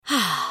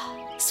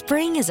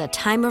Spring is a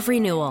time of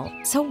renewal,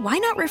 so why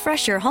not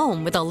refresh your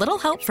home with a little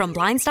help from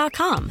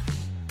Blinds.com?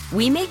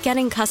 We make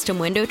getting custom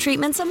window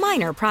treatments a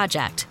minor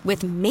project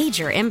with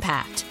major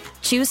impact.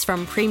 Choose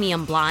from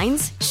premium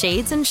blinds,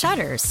 shades, and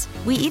shutters.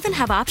 We even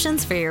have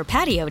options for your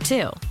patio,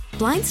 too.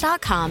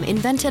 Blinds.com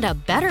invented a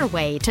better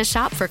way to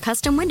shop for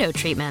custom window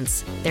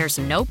treatments. There's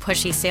no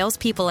pushy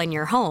salespeople in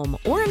your home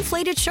or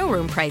inflated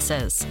showroom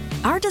prices.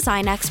 Our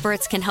design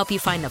experts can help you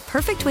find the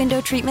perfect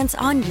window treatments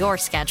on your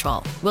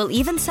schedule. We'll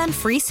even send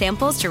free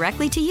samples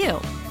directly to you.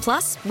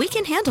 Plus, we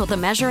can handle the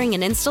measuring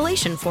and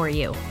installation for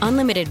you.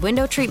 Unlimited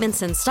window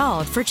treatments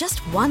installed for just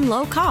one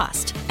low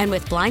cost. And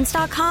with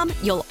Blinds.com,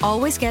 you'll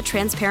always get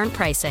transparent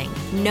pricing.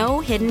 No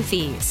hidden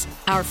fees.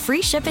 Our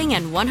free shipping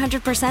and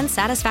 100%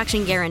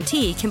 satisfaction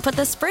guarantee can put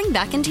the spring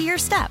back into your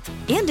step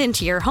and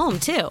into your home,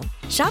 too.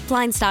 Shop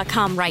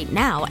Blinds.com right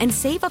now and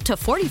save up to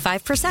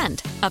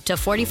 45%. Up to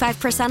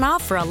 45%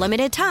 off for a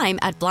limited time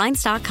at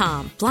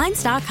Blinds.com.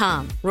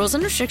 Blinds.com. Rules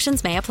and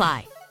restrictions may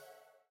apply.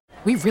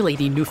 We really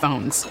need new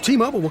phones.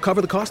 T-Mobile will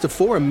cover the cost of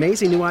 4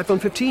 amazing new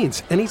iPhone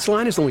 15s, and each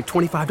line is only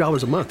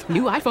 $25 a month.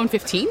 New iPhone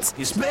 15s?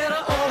 It's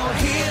better over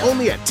here.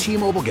 Only at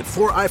T-Mobile, get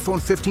 4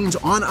 iPhone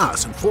 15s on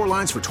us and 4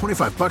 lines for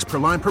 $25 per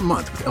line per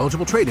month with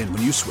eligible trade-in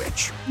when you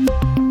switch.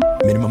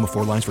 Minimum of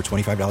 4 lines for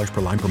 $25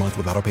 per line per month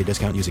with autopay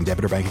discount using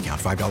debit or bank account.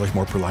 $5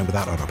 more per line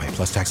without autopay,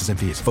 plus taxes and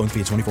fees. Phone fee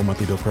at 24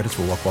 monthly bill credits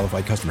for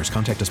well-qualified customers.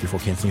 Contact us before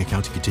canceling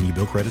account to continue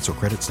bill credits or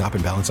credit stop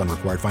and balance on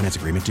required finance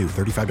agreement due.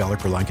 $35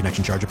 per line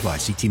connection charge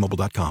applies. See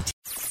T-Mobile.com.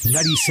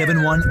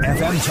 97.1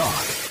 FM Talk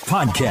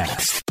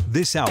Podcast.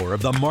 This hour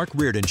of the Mark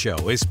Reardon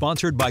Show is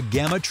sponsored by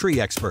Gamma Tree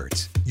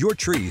Experts. Your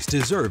trees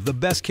deserve the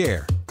best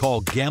care.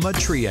 Call Gamma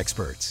Tree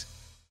Experts.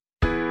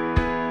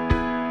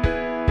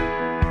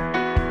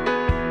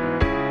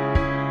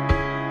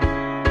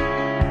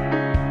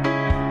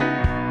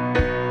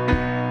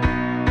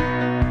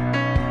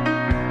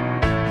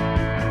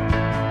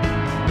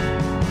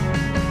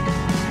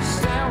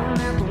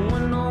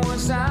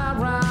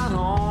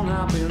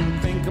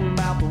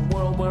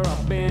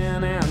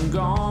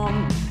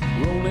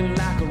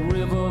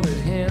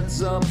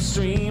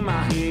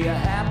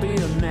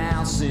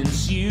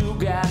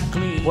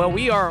 Well,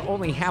 we are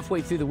only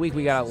halfway through the week.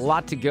 We got a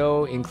lot to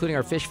go, including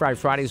our Fish Fry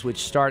Fridays, which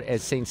start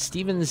at St.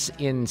 Stephen's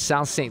in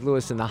South St.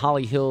 Louis in the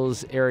Holly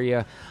Hills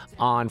area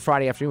on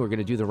Friday afternoon. We're going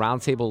to do the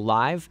roundtable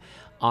live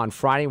on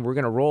Friday, and we're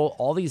going to roll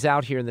all these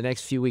out here in the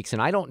next few weeks.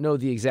 And I don't know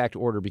the exact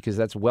order because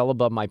that's well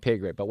above my pay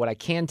grade. But what I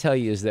can tell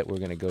you is that we're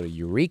going to go to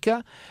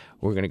Eureka.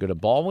 We're going to go to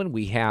Baldwin.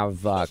 We have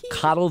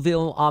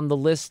Cottleville on the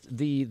list.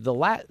 The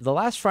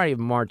last Friday of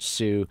March,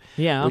 Sue,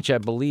 which I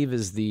believe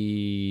is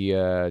the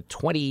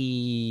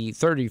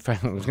 30th.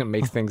 I was going to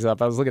make things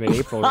up. I was looking at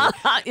April.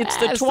 It's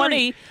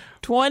the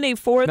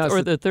 24th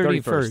or the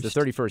 31st?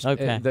 The 31st.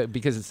 Okay.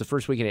 Because it's the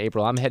first weekend of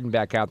April. I'm heading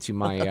back out to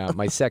my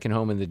my second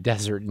home in the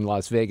desert in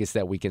Las Vegas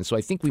that weekend. So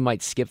I think we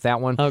might skip that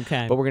one.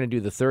 Okay. But we're going to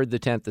do the 3rd, the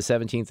 10th, the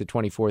 17th, the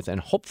 24th,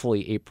 and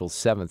hopefully April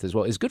 7th as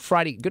well. Is Good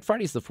Friday? Good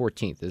Friday is the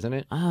 14th, isn't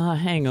it?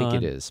 Hang on. I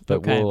think it is.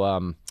 But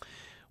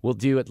we'll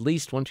do at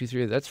least 1, 2,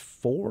 3. That's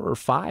 4 or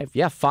 5.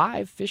 Yeah,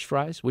 5 fish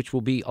fries, which will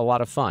be a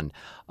lot of fun.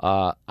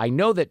 I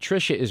know that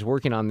Tricia is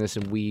working on this,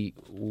 and we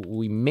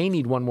may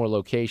need one more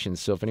location.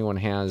 So if anyone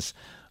has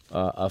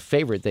a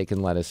favorite, they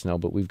can let us know.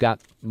 But we've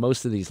got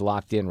most of these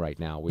locked in right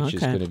now, which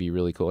is going to be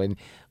really cool. And,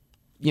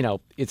 you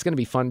know, it's going to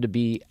be fun to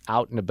be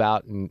out and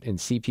about and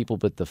see people.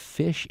 But the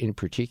fish in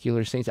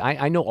particular, Saints,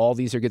 I know all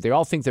these are good. They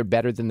all think they're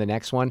better than the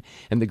next one.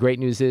 And the great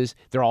news is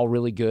they're all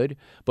really good.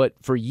 But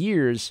for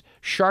years,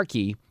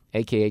 Sharky,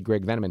 a.k.a.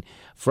 Greg Veneman,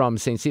 from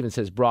St. Stephen's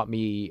has brought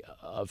me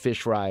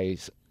fish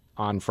fries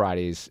on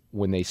Fridays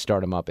when they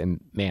start them up, and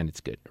man, it's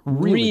good.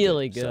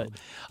 Really good.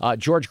 So,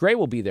 George Gray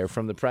will be there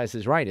from The Price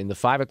is Right. In the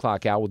 5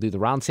 o'clock hour, we'll do the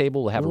roundtable.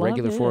 We'll have a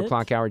regular 4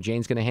 o'clock hour.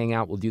 Jane's going to hang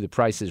out. We'll do The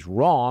Price is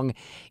Wrong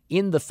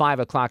in the 5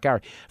 o'clock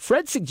hour.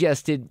 Fred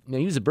suggested, now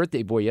he was a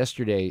birthday boy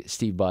yesterday,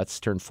 Steve Butts,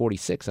 turned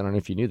 46. I don't know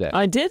if you knew that.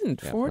 I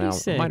didn't. Yeah,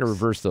 46. Well, I might have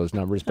reversed those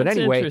numbers. But That's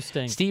anyway,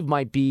 interesting. Steve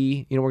might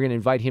be, we're going to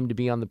invite him to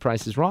be on The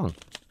Price is Wrong.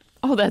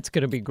 Oh, that's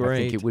going to be great. I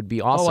think it would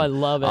be awesome. Oh, I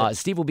love it.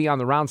 Steve will be on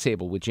the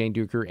roundtable with Jane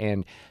Duker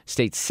and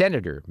State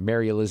Senator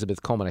Mary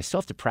Elizabeth Coleman. I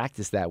still have to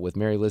practice that with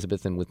Mary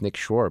Elizabeth and with Nick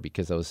Schroer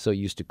because I was so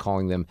used to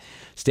calling them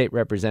state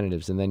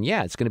representatives. And then,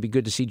 it's going to be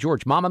good to see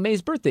George. Mama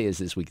May's birthday is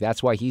this week.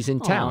 That's why he's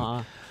in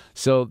town.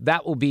 So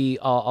that will be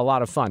a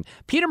lot of fun.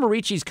 Peter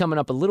Marici's coming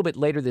up a little bit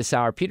later this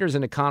hour. Peter's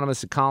an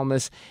economist, a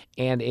columnist,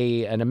 and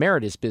an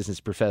emeritus business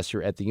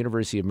professor at the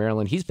University of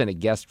Maryland. He's been a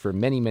guest for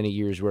many, many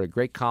years. Wrote a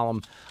great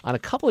column on a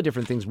couple of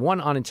different things,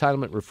 one on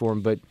entitlement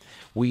reform, but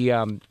we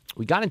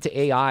got into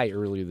AI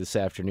earlier this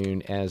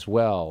afternoon as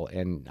well,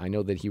 and I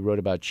know that he wrote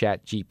about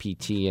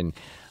ChatGPT, and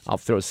I'll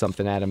throw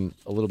something at him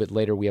a little bit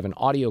later. We have an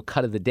audio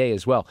cut of the day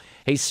as well.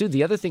 Hey, Sue,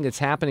 the other thing that's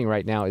happening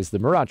right now is the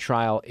Murdaugh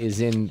trial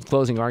is in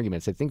closing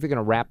arguments. I think they're going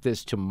to wrap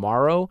this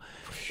tomorrow,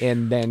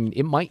 and then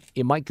it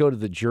might go to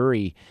the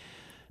jury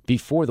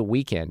before the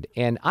weekend.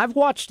 And I've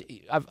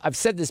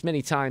said this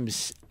many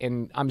times,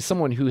 and I'm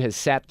someone who has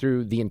sat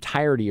through the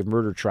entirety of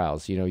murder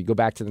trials. You know, you go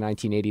back to the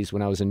 1980s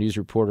when I was a news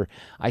reporter,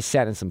 I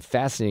sat in some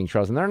fascinating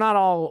trials, and they're not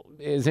all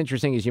as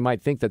interesting as you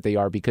might think that they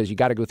are, because you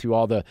got to go through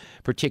all the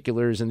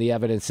particulars and the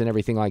evidence and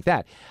everything like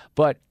that.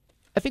 But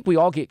I think we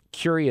all get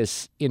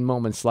curious in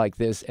moments like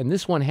this, and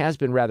this one has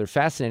been rather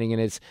fascinating, and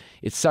it's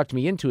sucked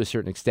me into a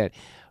certain extent.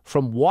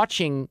 From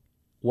watching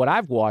what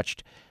I've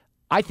watched,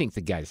 I think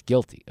the guy's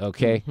guilty,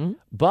 okay? Mm-hmm.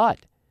 But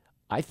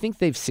I think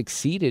they've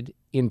succeeded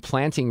in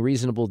planting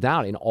reasonable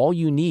doubt. And all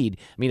you need,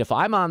 I mean, if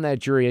I'm on that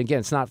jury, again,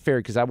 it's not fair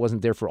because I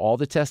wasn't there for all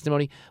the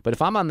testimony, but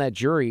if I'm on that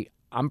jury,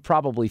 I'm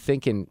probably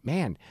thinking,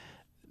 man,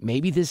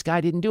 maybe this guy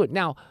didn't do it.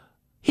 Now,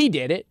 he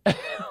did it,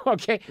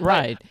 okay?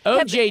 Right.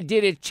 OJ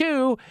did it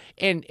too,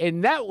 and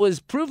that was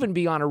proven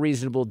beyond a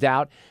reasonable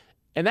doubt.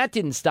 And that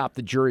didn't stop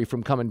the jury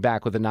from coming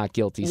back with a not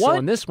guilty. So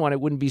in this one, it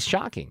wouldn't be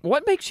shocking.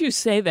 What makes you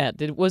say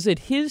that? Was it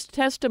his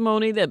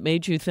testimony that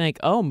made you think,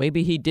 oh,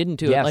 maybe he didn't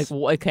do it? Like,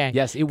 okay.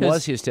 Yes, it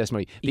was his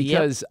testimony.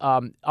 Because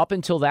up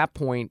until that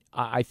point,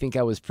 I think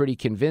I was pretty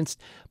convinced.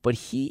 But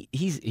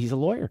he's a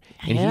lawyer,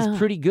 and he's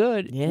pretty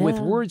good with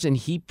words. And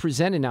he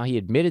presented, now he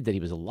admitted that he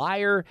was a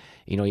liar.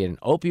 You know, he had an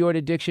opioid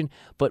addiction.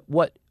 But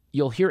what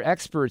you'll hear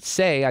experts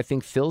say, I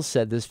think Phil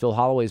said this, Phil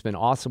Holloway has been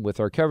awesome with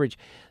our coverage,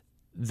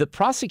 the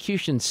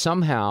prosecution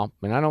somehow,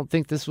 and I don't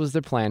think this was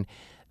their plan,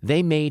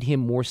 they made him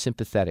more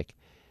sympathetic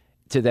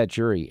to that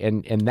jury.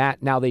 And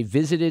that now they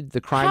visited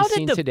the crime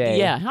scene today.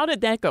 Yeah, how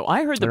did that go?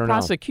 I heard the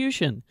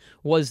prosecution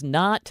was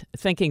not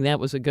thinking that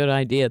was a good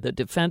idea. The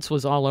defense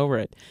was all over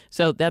it.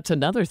 So that's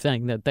another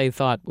thing that they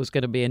thought was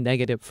going to be a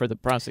negative for the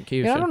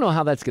prosecution. Yeah, I don't know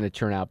how that's going to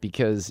turn out,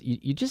 because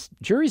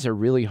juries are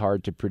really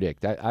hard to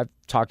predict. I've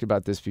talked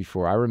about this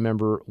before. I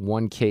remember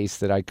one case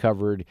that I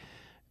covered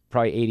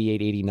probably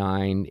 88,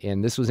 89,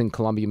 and this was in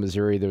Columbia,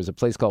 Missouri. There was a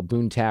place called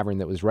Boone Tavern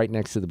that was right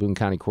next to the Boone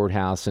County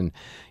Courthouse, and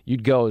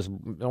you'd go,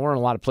 there weren't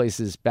a lot of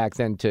places back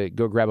then to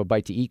go grab a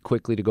bite to eat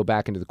quickly to go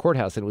back into the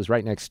courthouse, and it was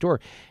right next door.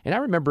 And I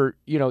remember,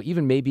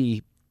 even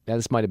maybe,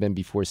 this might have been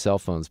before cell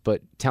phones,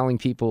 but telling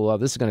people,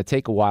 this is going to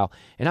take a while,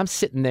 and I'm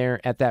sitting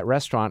there at that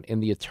restaurant,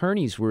 and the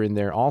attorneys were in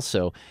there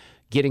also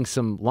getting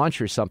some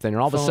lunch or something,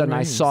 and all of a sudden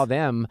I saw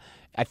them.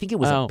 I think it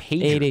was a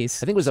pager.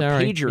 80s. I think it was a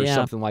pager or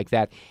something like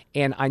that.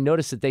 And I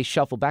noticed that they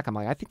shuffled back. I'm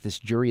like, I think this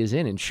jury is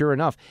in. And sure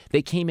enough,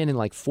 they came in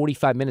like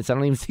 45 minutes. I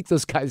don't even think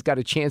those guys got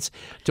a chance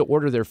to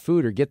order their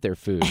food or get their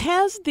food.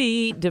 Has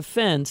the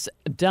defense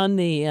done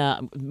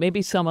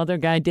maybe some other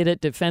guy did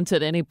it, defense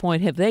at any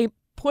point? Have they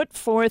put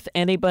forth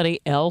anybody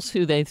else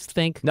who they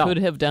think could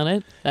have done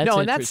it? That's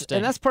interesting.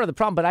 And that's part of the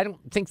problem. But I don't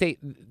think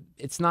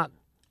it's not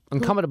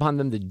incumbent upon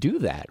them to do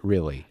that,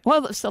 really.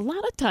 Well, a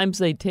lot of times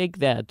they take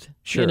that,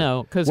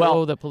 because,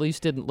 the police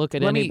didn't look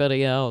at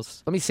anybody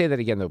else. Let me say that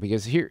again, though,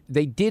 because here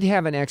they did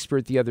have an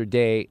expert the other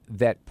day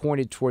that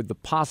pointed toward the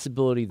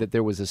possibility that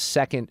there was a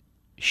second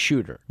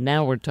shooter.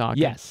 Now we're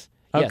talking. Yes.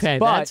 Okay,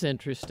 that's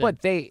interesting.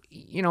 But they,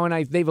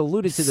 they've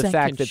alluded to the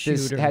fact that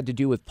this had to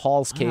do with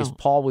Paul's case. Wow.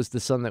 Paul was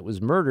the son that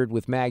was murdered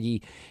with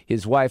Maggie,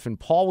 his wife, and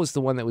Paul was the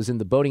one that was in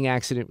the boating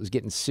accident, was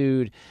getting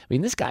sued. I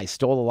mean, this guy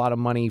stole a lot of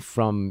money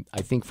from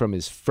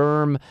his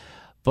firm,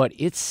 but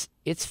it's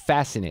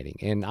fascinating.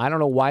 And I don't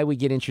know why we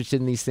get interested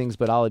in these things,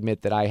 but I'll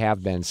admit that I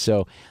have been.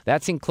 So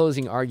that's in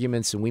closing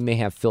arguments, and we may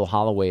have Phil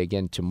Holloway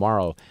again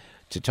tomorrow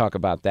to talk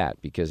about that,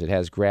 because it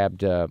has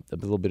grabbed a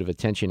little bit of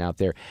attention out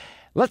there.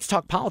 Let's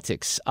talk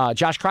politics.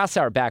 Josh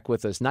Kraushaar back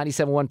with us,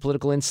 97.1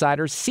 Political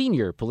Insider,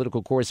 senior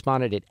political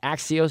correspondent at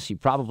Axios. You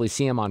probably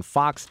see him on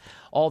Fox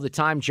all the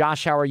time.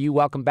 Josh, how are you?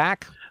 Welcome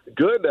back.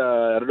 Good.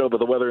 I don't know about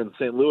the weather in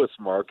St. Louis,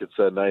 Mark. It's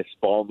a nice,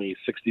 balmy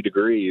 60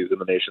 degrees in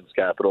the nation's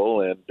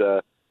capital,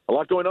 and a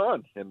lot going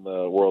on in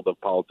the world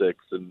of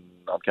politics and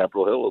on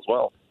Capitol Hill as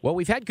well. Well,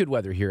 we've had good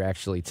weather here,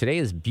 actually. Today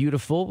is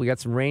beautiful. We got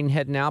some rain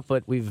heading out,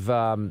 but we've,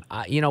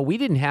 we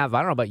didn't have, I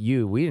don't know about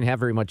you, we didn't have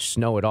very much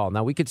snow at all.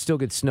 Now, we could still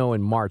get snow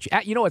in March.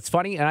 You know what's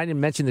funny, and I didn't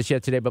mention this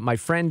yet today, but my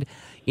friend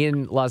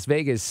in Las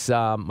Vegas,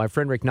 my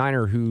friend Rick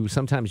Niner, who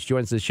sometimes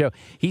joins the show,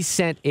 he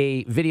sent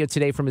a video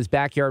today from his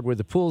backyard where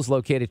the pool is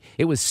located.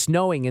 It was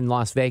snowing in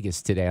Las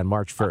Vegas today on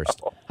March 1st.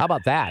 How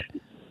about that?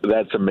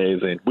 That's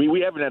amazing.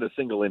 We haven't had a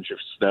single inch of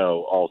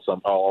snow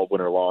all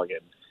winter long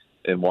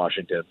in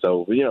Washington.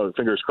 So,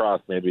 fingers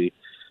crossed, maybe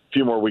a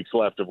few more weeks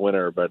left of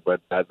winter, but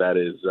that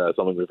is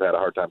something we've had a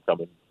hard time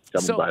coming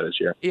by this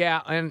year.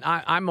 Yeah, and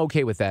I'm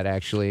okay with that,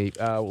 actually.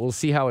 We'll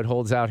see how it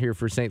holds out here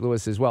for St.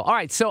 Louis as well. All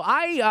right, so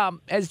I,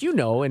 as you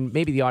know, and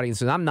maybe the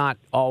audience, I'm not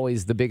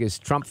always the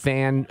biggest Trump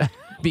fan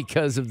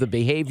because of the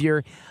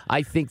behavior.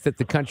 I think that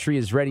the country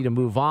is ready to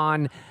move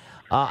on.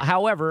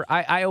 However,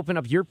 I opened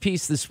up your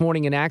piece this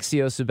morning in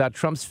Axios about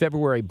Trump's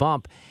February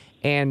bump,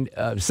 and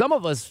some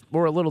of us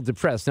were a little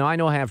depressed. Now, I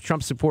know I have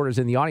Trump supporters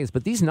in the audience,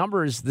 but these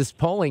numbers, this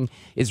polling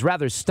is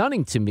rather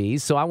stunning to me,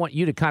 so I want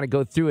you to kind of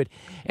go through it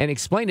and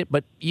explain it.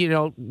 But,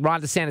 Ron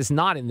DeSantis is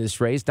not in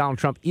this race. Donald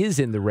Trump is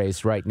in the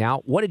race right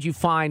now. What did you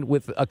find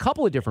with a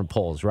couple of different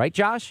polls, right,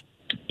 Josh?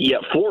 Yeah,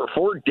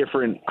 four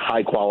different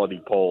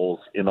high-quality polls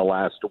in the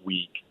last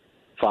week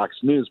Fox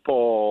News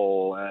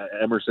poll,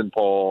 Emerson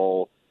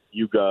poll,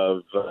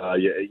 YouGov,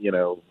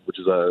 which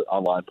is an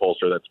online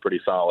pollster that's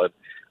pretty solid.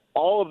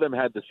 All of them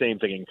had the same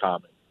thing in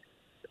common.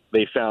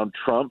 They found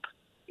Trump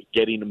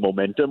getting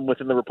momentum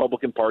within the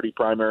Republican Party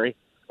primary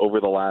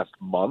over the last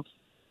month,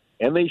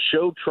 and they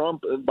showed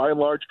Trump, by and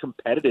large,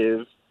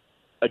 competitive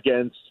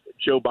against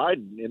Joe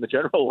Biden in the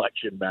general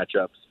election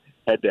matchups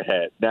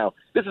head-to-head. Now,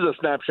 this is a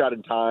snapshot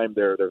in time.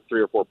 There are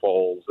 3 or 4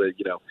 polls.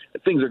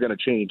 Things are going to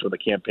change when the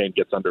campaign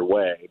gets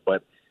underway.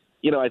 But,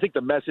 I think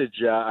the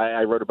message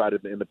I wrote about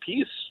it in the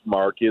piece,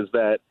 Mark, is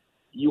that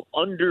you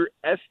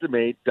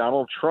underestimate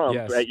Donald Trump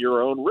at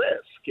your own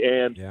risk.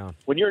 And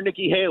when you're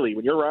Nikki Haley,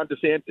 when you're Ron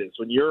DeSantis,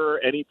 when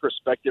you're any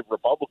prospective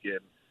Republican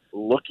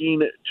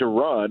looking to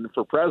run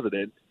for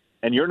president,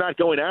 and you're not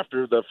going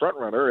after the front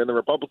runner in the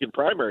Republican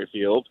primary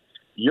field,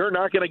 you're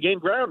not going to gain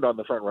ground on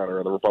the front runner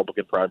in the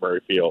Republican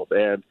primary field.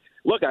 And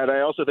look,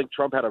 I also think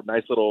Trump had a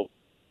nice little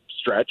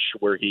stretch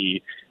where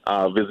he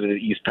visited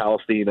East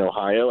Palestine,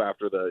 Ohio,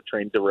 after the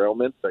train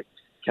derailment, the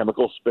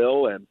chemical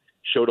spill, and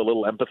showed a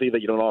little empathy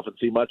that you don't often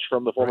see much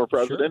from the former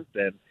president,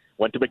 and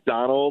went to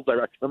McDonald's. I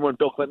remember when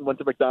Bill Clinton went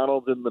to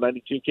McDonald's in the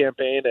 92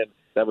 campaign, and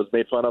that was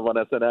made fun of on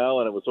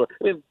SNL. And it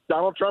was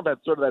Donald Trump had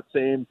sort of that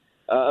same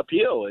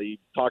appeal. He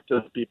talked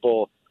to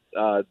people,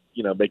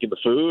 making the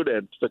food,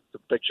 and took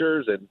some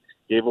pictures and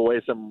gave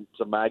away some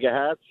MAGA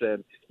hats.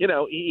 And,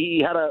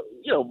 he had a,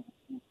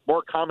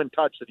 more common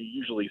touch that you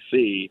usually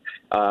see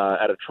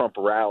at a Trump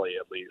rally,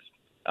 at least.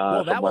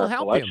 Well, that will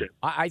help him.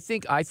 I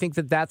think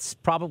that that's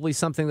probably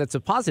something that's a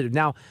positive.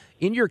 Now,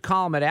 in your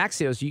column at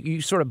Axios, you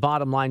sort of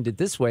bottom lined it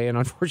this way, and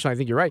unfortunately I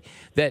think you're right,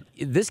 that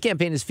this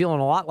campaign is feeling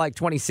a lot like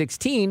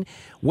 2016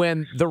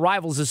 when the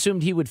rivals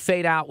assumed he would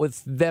fade out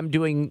with them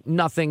doing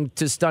nothing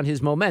to stunt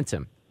his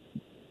momentum.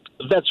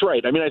 That's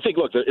right. I mean, I think,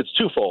 look, it's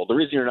twofold. The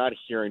reason you're not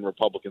hearing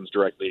Republicans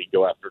directly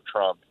go after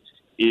Trump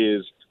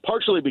is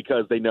partially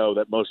because they know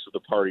that most of the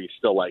party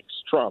still likes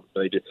Trump.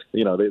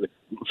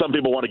 Some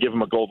people want to give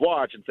him a gold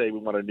watch and say we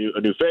want a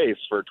new face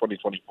for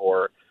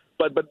 2024,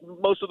 but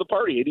most of the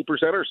party,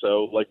 80% or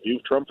so, view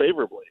Trump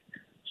favorably.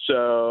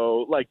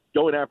 So,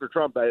 going after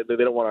Trump, they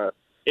don't want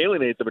to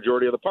alienate the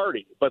majority of the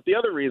party. But the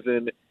other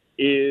reason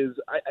is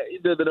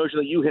the notion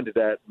that you hinted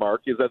at,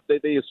 Mark, is that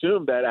they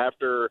assume that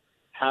after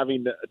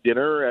having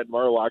dinner at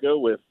Mar-a-Lago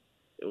with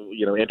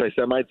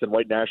anti-Semites and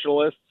white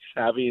nationalists,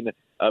 having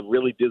a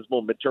really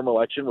dismal midterm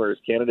election where his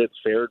candidates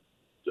fared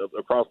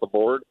across the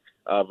board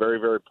very,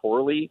 very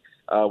poorly,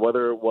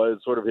 whether it was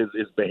sort of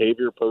his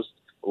behavior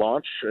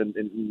post-launch and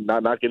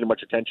not getting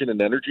much attention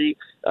and energy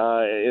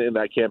in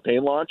that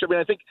campaign launch. I mean,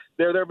 I think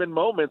there have been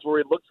moments where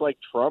it looks like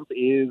Trump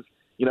is,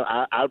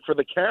 out for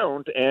the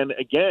count. And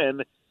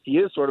again, he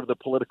is sort of the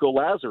political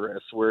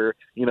Lazarus where,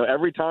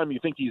 every time you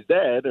think he's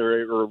dead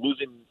or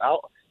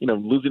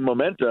losing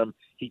momentum,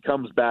 he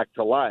comes back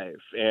to life.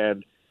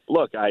 And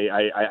look,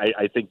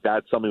 I think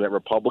that's something that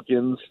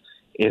Republicans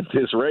in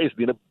this race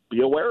need to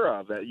be aware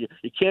of. That you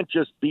can't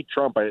just beat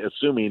Trump by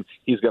assuming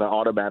he's going to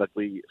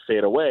automatically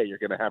fade away. You're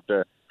going to have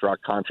to draw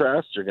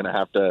contrasts. You're going to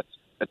have to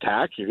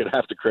attack. You're going to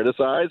have to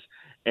criticize.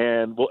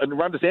 And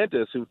Ron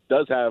DeSantis, who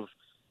does have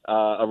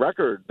a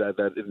record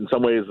that in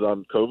some ways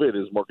on COVID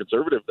is more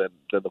conservative than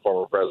the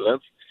former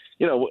presidents,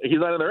 he's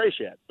not in the race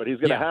yet, but he's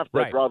going to have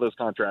to draw those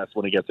contrasts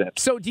when he gets in.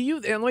 So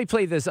and let me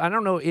play this. I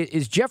don't know,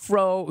 is Jeff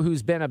Rowe,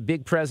 who's been a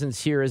big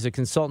presence here as a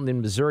consultant in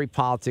Missouri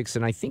politics,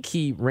 and I think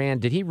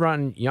did he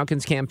run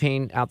Youngkin's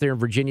campaign out there in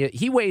Virginia?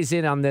 He weighs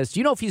in on this. Do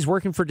you know if he's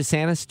working for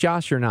DeSantis,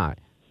 Josh, or not?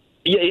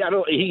 Yeah,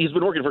 he's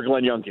been working for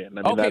Glenn Youngkin.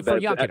 For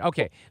Youngkin.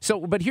 Okay,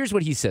 but here's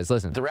what he says.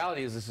 Listen. The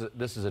reality is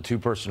this is a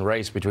two-person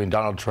race between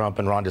Donald Trump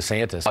and Ron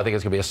DeSantis. I think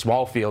it's going to be a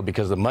small field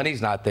because the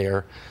money's not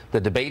there. The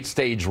debate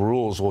stage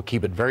rules will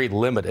keep it very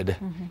limited.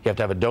 Mm-hmm. You have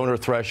to have a donor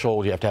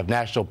threshold. You have to have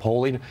national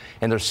polling.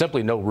 And there's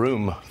simply no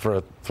room for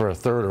a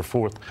third or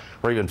fourth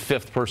or even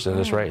fifth person in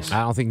this race.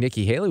 I don't think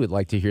Nikki Haley would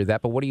like to hear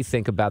that, but what do you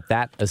think about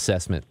that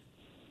assessment?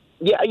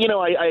 Yeah,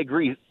 I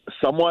agree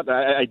somewhat.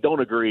 I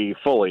don't agree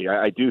fully.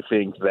 I do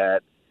think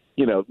that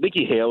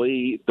Nikki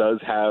Haley does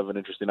have an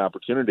interesting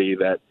opportunity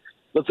that,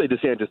 let's say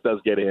DeSantis does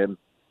get in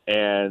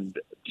and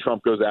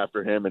Trump goes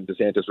after him and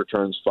DeSantis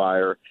returns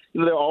fire.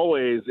 They're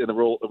always in the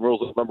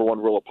rules. Number one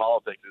rule of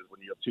politics is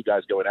when you have two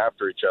guys going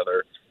after each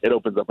other, it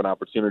opens up an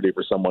opportunity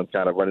for someone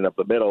kind of running up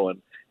the middle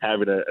and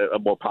having a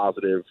more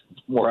positive,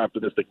 more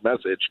optimistic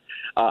message.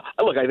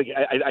 Look,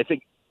 I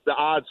think the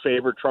odds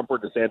favor Trump or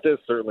DeSantis.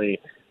 Certainly,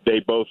 they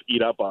both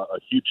eat up a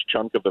huge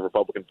chunk of the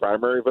Republican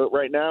primary vote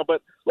right now.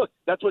 But look,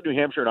 that's what New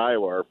Hampshire and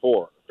Iowa are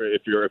for.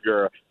 If you're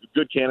a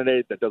good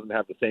candidate that doesn't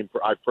have the same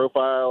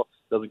profile,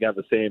 doesn't have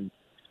the same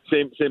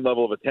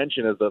level of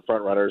attention as the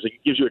front runners, it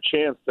gives you a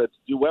chance to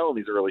do well in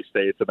these early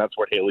states, and that's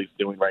what Haley's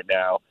doing right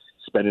now,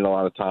 spending a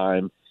lot of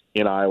time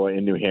in Iowa,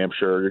 in New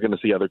Hampshire. You're going to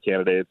see other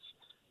candidates,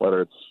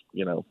 whether it's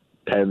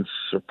Pence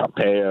or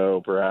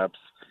Pompeo, perhaps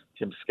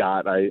Tim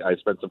Scott. I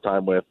spent some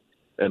time with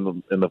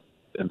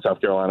in South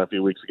Carolina a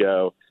few weeks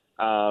ago.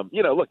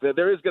 Look,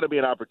 there is going to be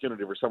an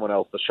opportunity for someone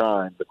else to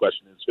shine. The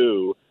question is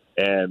who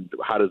and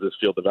how does this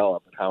field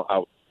develop and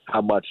how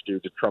how much do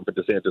Trump and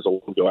DeSantis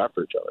go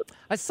after each other.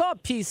 I saw a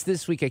piece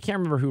this week. I can't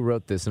remember who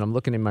wrote this, and I'm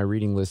looking in my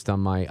reading list on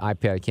my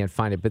iPad. I can't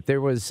find it. But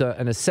there was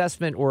an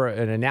assessment or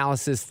an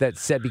analysis that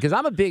said, because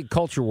I'm a big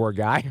culture war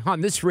guy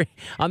on this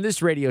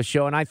radio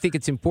show, and I think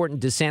it's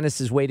important DeSantis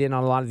has weighed in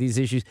on a lot of these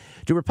issues.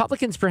 Do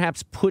Republicans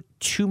perhaps put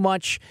too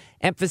much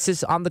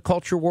emphasis on the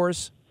culture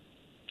wars?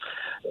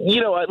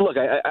 Look,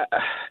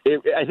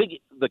 I think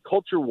the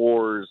culture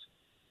wars,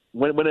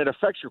 when it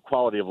affects your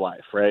quality of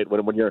life, right?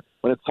 When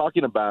it's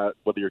talking about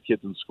whether your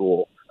kid's in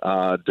school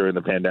during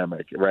the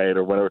pandemic, right,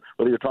 or whether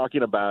you're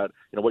talking about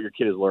what your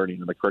kid is learning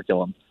in the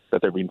curriculum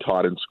that they're being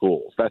taught in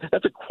schools,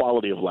 that's a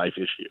quality of life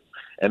issue,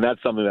 and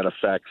that's something that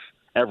affects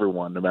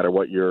everyone, no matter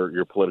what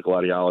your political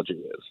ideology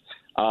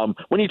is.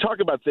 When you talk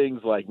about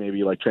things like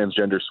maybe like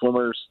transgender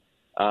swimmers.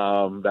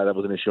 That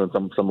was an issue in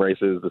some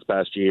races this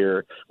past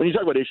year. When you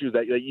talk about issues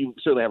that you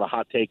certainly have a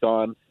hot take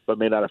on, but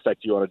may not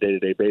affect you on a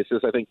day-to-day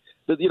basis, I think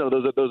that,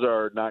 those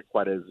are not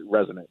quite as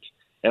resonant.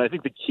 And I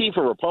think the key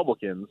for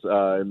Republicans,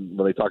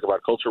 when they talk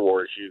about culture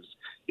war issues,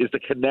 is to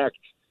connect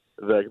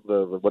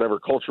the whatever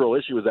cultural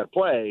issue is at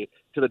play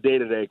to the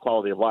day-to-day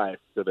quality of life,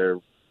 to their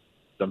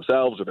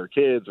themselves or their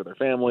kids or their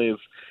families.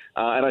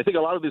 And I think a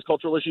lot of these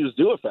cultural issues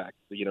do affect,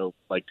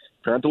 like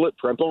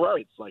parental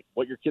rights, like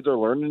what your kids are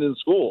learning in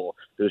school.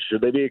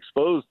 Should they be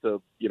exposed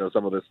to,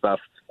 some of this stuff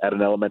at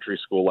an elementary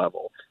school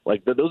level?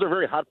 Like those are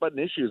very hot button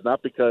issues,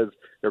 not because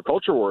they're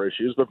culture war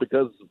issues, but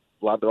because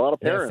a lot of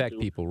parents they affect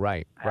people,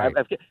 right?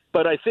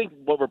 But I think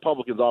what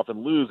Republicans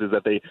often lose is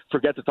that they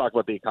forget to talk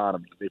about the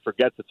economy. They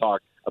forget to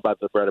talk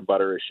about the bread and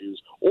butter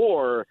issues,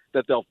 or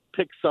that they'll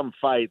pick some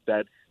fight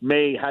that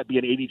may be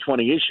an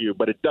 80-20 issue,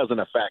 but it doesn't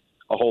affect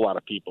a whole lot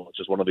of people. It's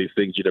just one of these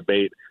things you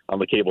debate on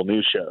the cable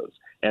news shows,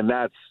 and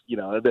that's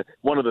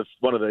one of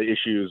the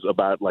issues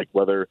about like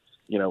whether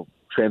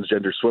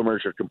transgender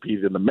swimmers should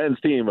compete in the men's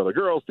team or the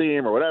girls'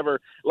 team or whatever.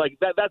 Like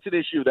that's an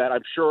issue that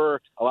I'm sure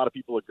a lot of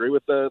people agree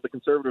with the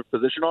conservative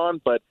position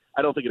on, but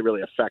I don't think it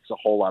really affects a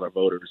whole lot of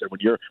voters. And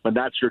when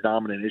that's your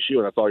dominant issue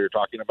and that's all you're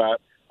talking about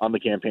on the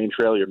campaign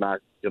trail, you're not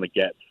going to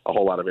get a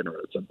whole lot of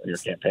inroads in your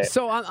campaign.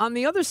 So on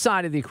the other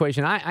side of the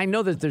equation, I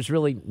know that there's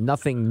really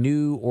nothing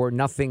new or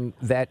nothing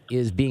that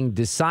is being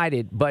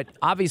decided, but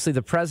obviously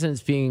the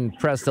president's being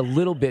pressed a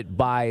little bit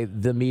by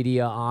the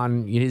media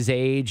on his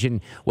age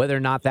and whether or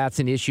not that's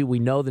an issue. We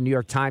know the New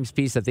York Times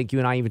piece. I think you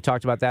and I even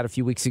talked about that a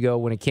few weeks ago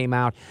when it came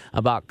out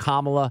about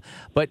Kamala.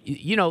 But,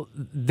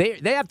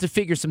 they have to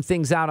figure some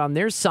things out on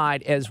their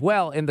side as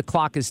well, and the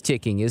clock is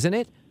ticking, isn't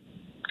it?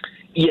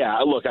 Yeah,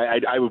 look,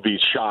 I would be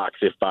shocked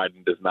if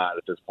Biden does not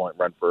at this point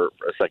run for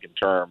a second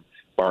term,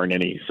 barring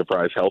any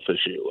surprise health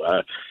issue.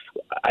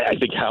 I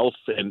think health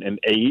and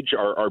age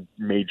are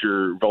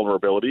major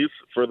vulnerabilities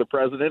for the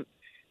president.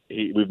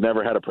 We've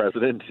never had a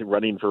president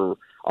running for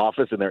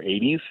office in their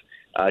 80s.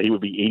 He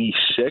would be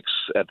 86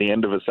 at the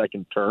end of a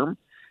second term.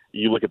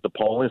 You look at the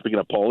polling, speaking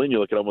of polling, you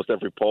look at almost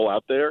every poll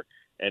out there,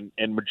 and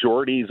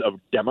majorities of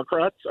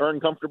Democrats are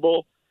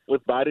uncomfortable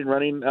with Biden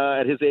running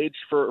at his age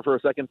for a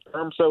second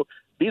term. So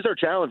these are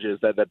challenges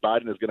that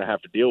Biden is going to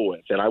have to deal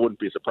with. And I wouldn't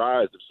be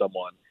surprised if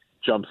someone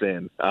jumps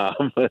in,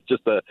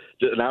 just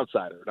an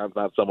outsider,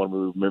 not someone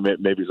who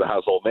maybe is a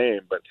household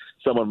name, but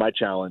someone might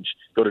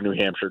go to New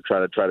Hampshire,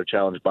 try to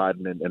challenge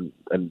Biden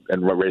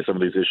and raise some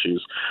of these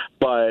issues.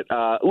 But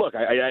look,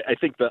 I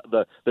think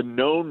the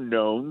known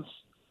knowns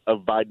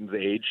of Biden's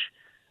age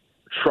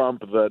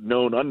trump the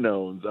known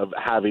unknowns of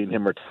having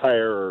him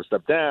retire or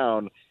step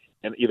down,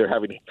 and either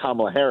having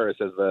Kamala Harris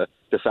as the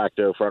de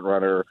facto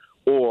frontrunner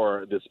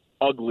or this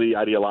ugly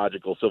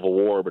ideological civil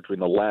war between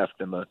the left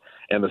and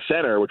the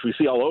center, which we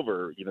see all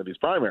over, these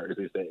primaries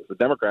these days. The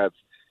Democrats,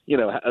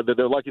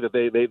 they're lucky that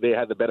they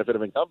had the benefit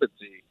of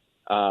incumbency,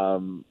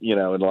 in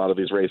a lot of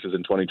these races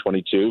in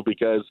 2022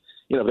 because,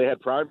 they had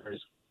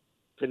primaries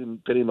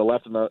pitting the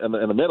left and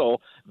the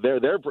middle.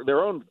 Their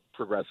own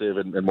progressive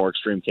and more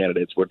extreme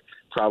candidates would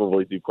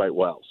probably do quite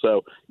well.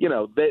 So,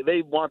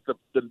 they want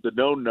the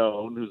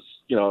known who's,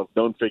 a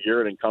known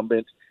figure, an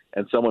incumbent,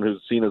 and someone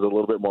who's seen as a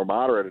little bit more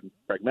moderate and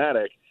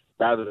pragmatic,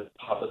 rather than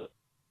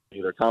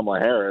either Kamala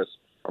Harris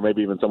or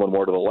maybe even someone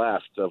more to the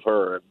left of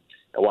her in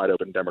a wide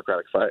open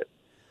Democratic fight.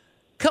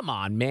 Come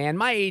on, man.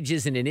 My age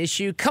isn't an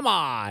issue. Come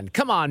on,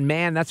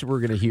 man. That's what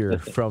we're going to hear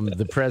from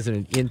the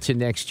president into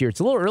next year.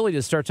 It's a little early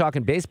to start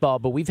talking baseball,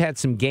 but we've had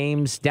some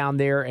games down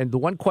there. And the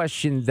one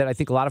question that I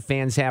think a lot of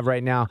fans have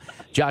right now,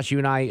 Josh, you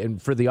and I,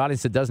 and for the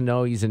audience that doesn't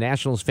know, he's a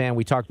Nationals fan.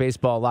 We talk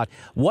baseball a lot.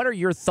 What are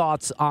your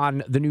thoughts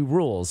on the new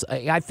rules?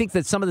 I think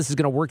that some of this is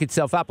going to work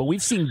itself out, but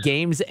we've seen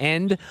games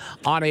end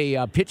on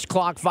a pitch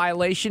clock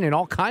violation and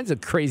all kinds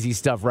of crazy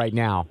stuff right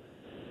now.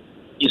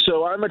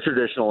 So I'm a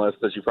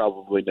traditionalist, as you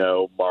probably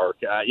know, Mark.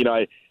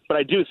 But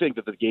I do think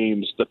that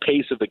the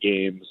pace of the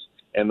games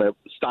and the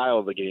style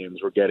of the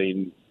games were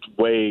getting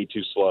way too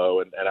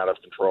slow and out of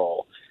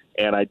control.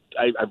 And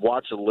I've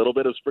watched a little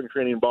bit of spring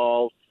training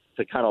ball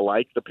to kind of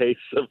like the pace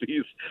of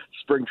these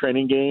spring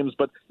training games.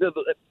 But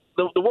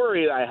the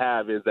worry I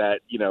have is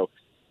that,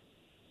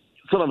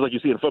 sometimes like you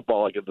see in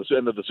football, like at the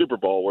end of the Super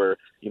Bowl where,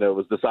 it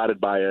was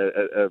decided by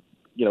a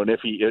an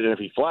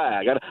iffy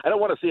flag. I don't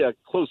want to see a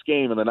close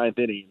game in the ninth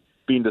inning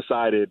being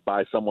decided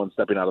by someone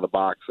stepping out of the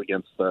box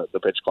against the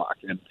pitch clock,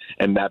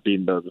 and that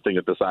being the thing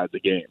that decides the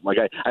game. Like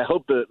I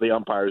hope that the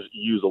umpires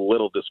use a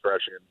little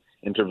discretion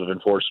in terms of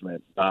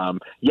enforcement.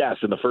 Yes,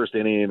 in the first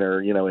inning, or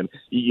and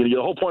the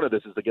whole point of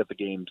this is to get the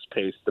game's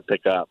pace to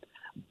pick up.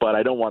 But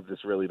I don't want this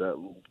really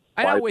to.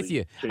 I'm with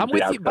you.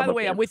 By the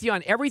way, I'm with you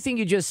on everything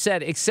you just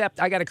said, except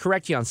I got to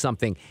correct you on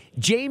something.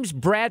 James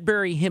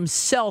Bradbury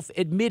himself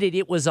admitted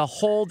it was a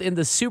hold in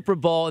the Super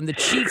Bowl, and the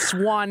Chiefs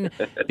won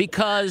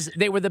because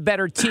they were the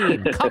better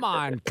team. Come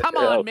on,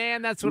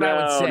 man. That's what I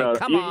would say.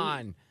 Come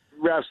on.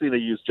 Refs need to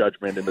use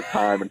judgment in the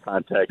time and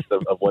context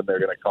of when they're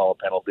going to call a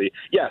penalty.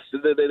 Yes,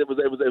 it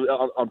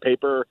was on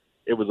paper.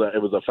 It was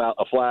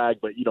a flag,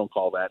 but you don't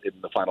call that in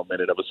the final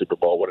minute of a Super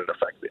Bowl when it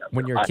affects the outcome.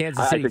 When you're a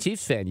Kansas City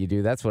Chiefs fan, you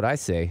do. That's what I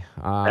say.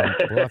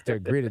 We'll have to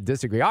agree to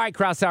disagree. All right,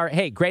 Kraushaar.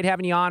 Hey, great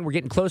having you on. We're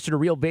getting closer to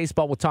real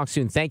baseball. We'll talk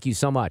soon. Thank you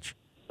so much.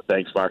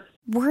 Thanks, Mark.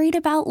 Worried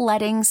about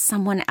letting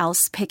someone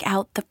else pick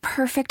out the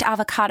perfect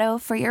avocado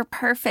for your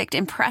perfect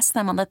impress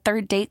them on the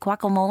third date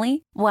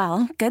guacamole?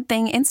 Well, good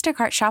thing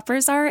Instacart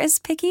shoppers are as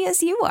picky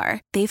as you are.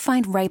 They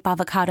find ripe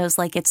avocados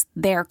like it's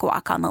their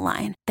guac on the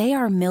line. They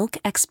are milk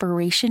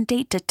expiration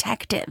date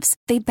detectives.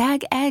 They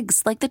bag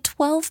eggs like the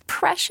 12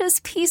 precious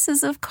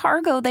pieces of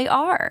cargo they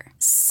are.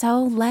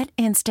 So let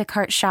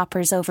Instacart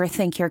shoppers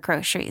overthink your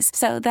groceries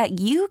so that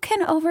you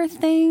can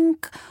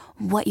overthink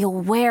what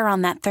you'll wear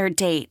on that third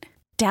date.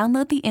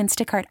 Download the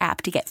Instacart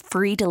app to get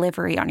free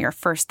delivery on your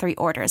first 3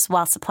 orders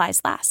while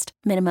supplies last.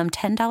 Minimum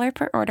 $10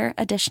 per order.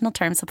 Additional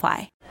terms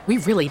apply. We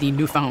really need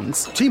new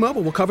phones.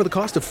 T-Mobile will cover the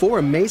cost of 4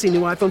 amazing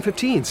new iPhone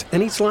 15s,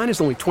 and each line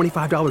is only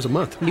 $25 a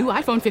month. New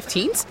iPhone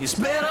 15s? It's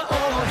better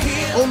over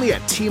here. Only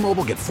at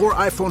T-Mobile, get 4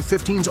 iPhone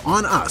 15s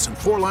on us and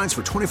 4 lines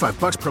for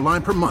 $25 per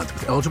line per month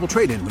with eligible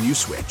trade-in when you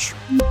switch.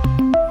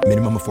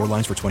 Minimum of 4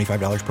 lines for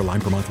 $25 per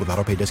line per month with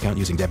autopay discount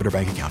using debit or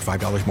bank account.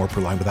 $5 more per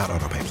line without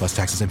autopay, plus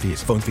taxes and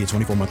fees. Phone fee at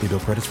 24 monthly bill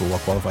credits for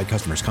well-qualified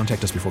customers.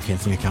 Contact us before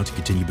canceling account to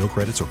continue bill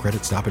credits or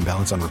credit stop and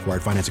balance on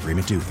required finance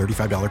agreement due.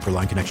 $35 per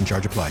line connection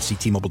charge applies. See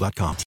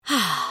T-Mobile.com.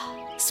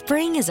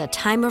 Spring is a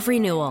time of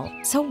renewal,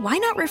 so why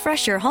not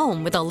refresh your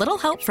home with a little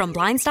help from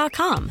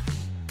Blinds.com?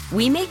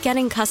 We make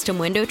getting custom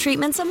window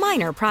treatments a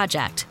minor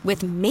project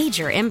with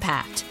major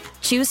impact.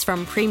 Choose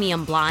from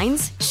premium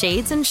blinds,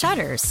 shades, and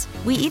shutters.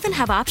 We even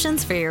have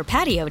options for your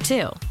patio,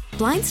 too.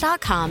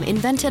 Blinds.com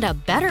invented a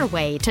better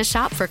way to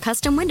shop for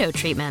custom window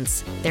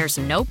treatments. There's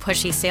no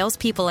pushy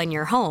salespeople in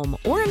your home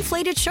or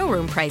inflated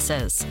showroom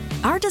prices.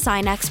 Our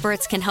design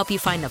experts can help you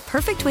find the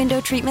perfect window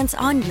treatments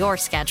on your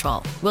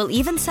schedule. We'll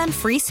even send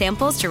free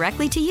samples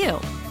directly to you.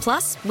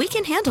 Plus, we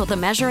can handle the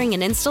measuring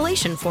and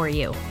installation for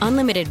you.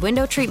 Unlimited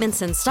window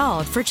treatments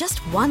installed for just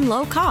one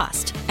low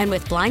cost. And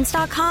with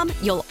Blinds.com,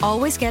 you'll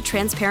always get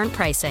transparent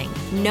pricing.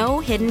 No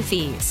hidden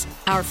fees.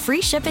 Our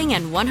free shipping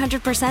and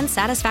 100%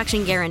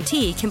 satisfaction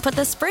guarantee can put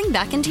the spring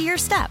back into your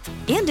step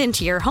and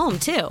into your home,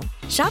 too.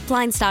 Shop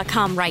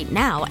Blinds.com right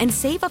now and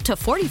save up to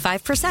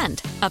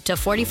 45%. Up to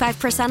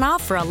 45%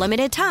 off for a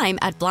limited time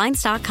at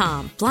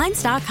Blinds.com.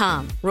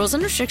 Blinds.com. Rules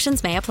and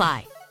restrictions may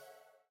apply.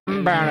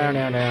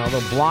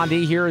 The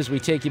Blondie here as we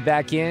take you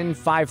back in.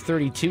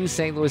 5:32,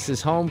 St. Louis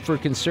is home for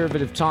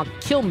Conservative Talk.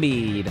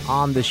 Kilmeade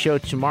on the show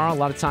tomorrow. A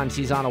lot of times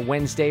he's on a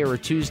Wednesday or a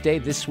Tuesday.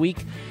 This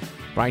week,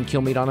 Brian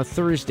Kilmeade on a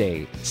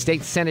Thursday.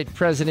 State Senate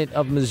President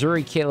of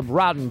Missouri, Caleb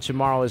Rowden,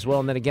 tomorrow as well.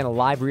 And then again, a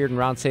live Reardon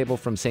Roundtable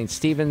from St.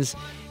 Stephen's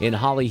in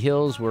Holly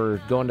Hills. We're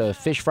going to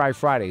Fish Fry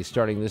Friday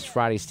starting this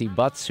Friday. Steve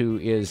Butts, who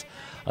is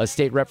a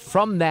state rep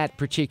from that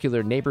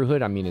particular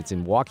neighborhood. I mean, it's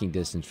in walking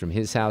distance from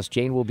his house.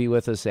 Jane will be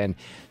with us, and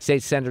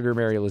State Senator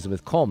Mary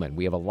Elizabeth Coleman.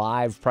 We have a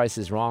live Price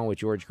is Wrong with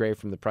George Gray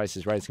from The Price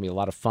is Right. It's going to be a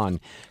lot of fun.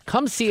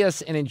 Come see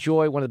us and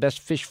enjoy one of the best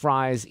fish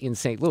fries in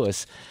St.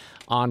 Louis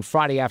on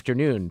Friday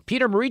afternoon.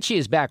 Peter Morici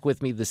is back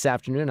with me this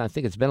afternoon. I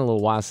think it's been a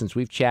little while since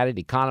we've chatted.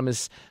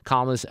 Economist,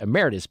 columnist,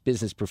 emeritus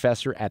business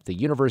professor at the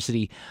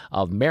University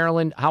of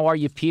Maryland. How are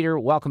you, Peter?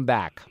 Welcome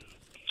back.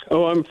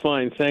 Oh, I'm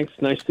fine. Thanks.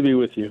 Nice to be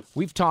with you.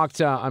 We've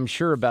talked, I'm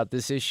sure, about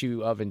this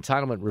issue of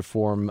entitlement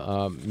reform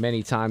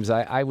many times.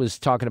 I was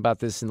talking about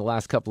this in the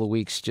last couple of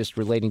weeks, just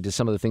relating to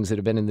some of the things that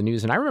have been in the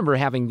news. And I remember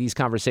having these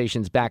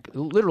conversations back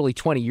literally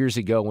 20 years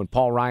ago when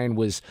Paul Ryan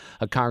was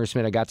a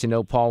congressman. I got to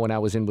know Paul when I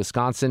was in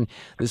Wisconsin.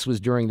 This was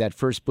during that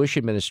first Bush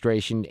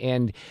administration.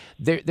 And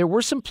there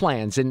were some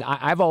plans. And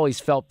I've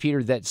always felt,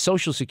 Peter, that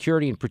Social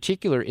Security in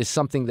particular is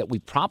something that we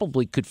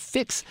probably could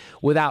fix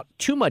without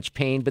too much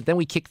pain. But then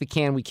we kick the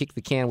can,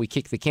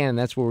 and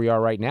that's where we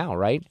are right now,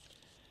 right?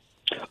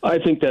 I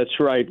think that's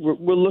right.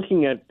 We're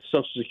looking at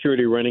Social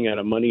Security running out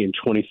of money in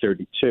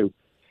 2032.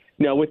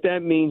 Now, what that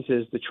means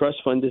is the trust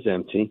fund is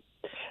empty,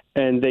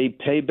 and they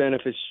pay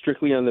benefits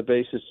strictly on the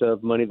basis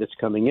of money that's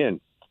coming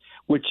in,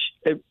 which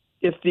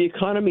if the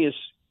economy is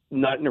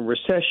not in a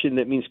recession,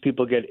 that means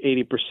people get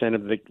 80%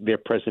 of their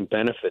present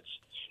benefits.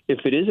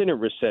 If it is in a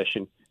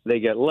recession, they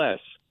get less.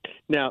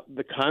 Now,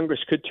 the Congress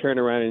could turn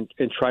around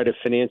and try to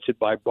finance it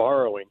by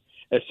borrowing,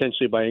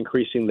 essentially by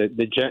increasing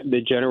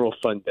the general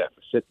fund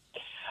deficit.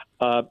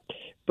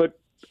 But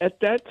at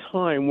that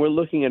time, we're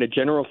looking at a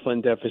general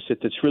fund deficit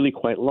that's really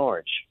quite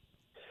large,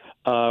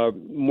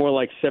 more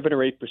like 7 or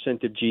 8%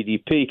 of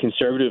GDP,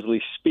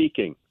 conservatively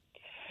speaking.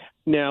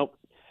 Now,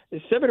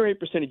 7 or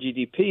 8% of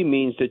GDP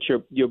means that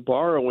you're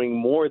borrowing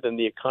more than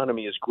the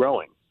economy is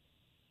growing.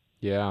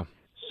 Yeah.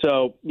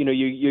 So,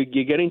 you're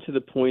getting to the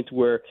point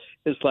where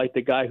it's like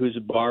the guy who's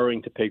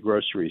borrowing to pay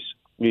groceries,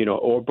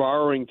 or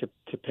borrowing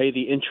to pay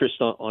the interest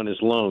on his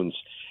loans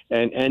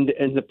and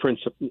the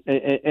principal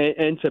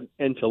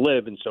and to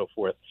live and so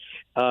forth.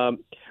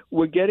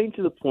 We're getting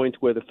to the point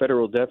where the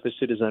federal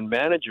deficit is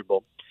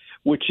unmanageable,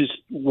 which is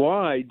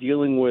why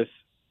dealing with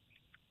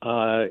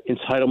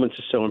entitlements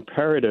is so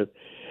imperative.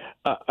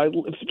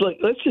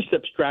 Let's just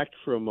abstract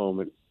for a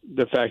moment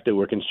the fact that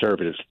we're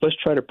conservatives. Let's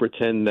try to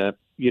pretend that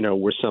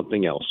we're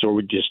something else, or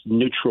we're just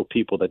neutral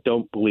people that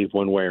don't believe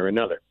one way or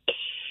another.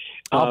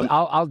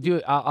 I'll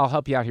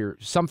help you out here.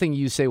 Something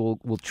you say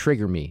will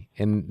trigger me,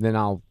 and then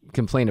I'll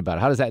complain about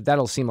it. How does that?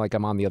 That'll seem like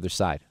I'm on the other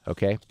side.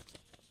 Okay.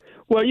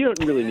 Well, you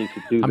don't really need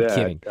to do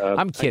that.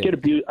 I'm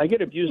kidding. I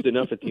get abused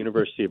enough at the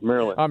University of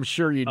Maryland. I'm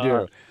sure you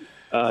do.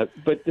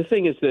 But the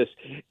thing is that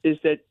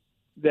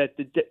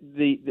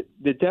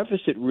the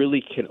deficit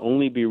really can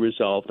only be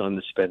resolved on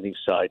the spending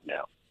side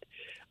now.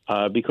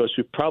 Because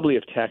we probably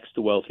have taxed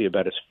the wealthy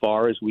about as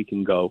far as we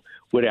can go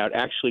without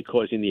actually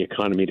causing the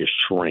economy to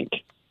shrink.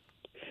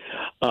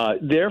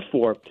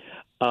 Therefore,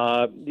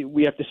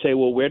 we have to say,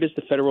 well, where does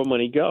the federal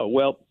money go?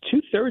 Well,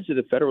 2/3 of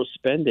the federal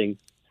spending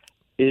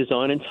is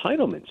on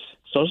entitlements,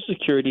 Social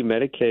Security,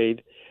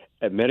 Medicaid,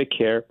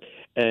 Medicare,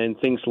 and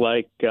things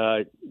like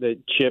the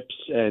CHIPS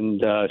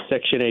and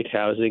Section 8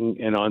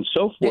 housing and on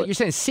so forth. Yeah, you're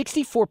saying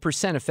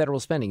 64% of federal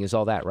spending is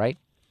all that, right?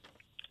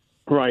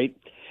 Right.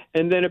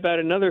 And then about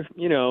another,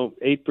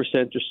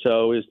 8% or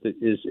so is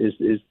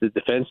the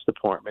Defense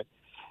Department,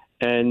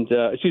 and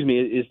and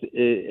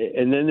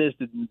then there's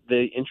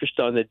the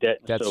interest on the debt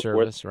and so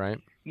service, forth. Right?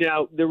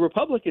 Now the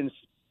Republicans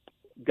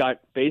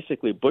got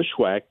basically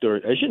bushwhacked, or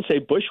I shouldn't say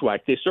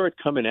bushwhacked. They saw it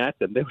coming at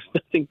them. There was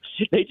nothing.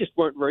 They just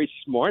weren't very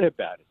smart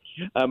about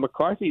it.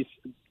 McCarthy's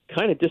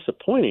kind of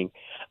disappointing.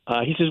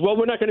 He says, "Well,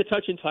 we're not going to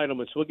touch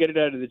entitlements. We'll get it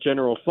out of the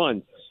general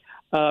fund."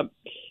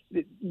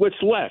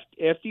 What's left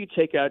after you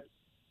take out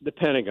the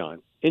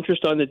Pentagon,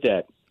 interest on the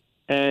debt,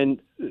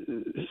 and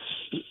the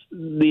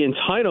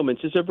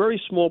entitlements is a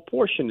very small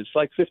portion. It's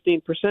like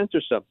 15% or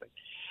something.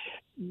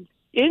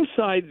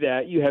 Inside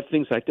that, you have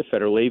things like the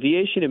Federal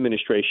Aviation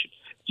Administration.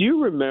 Do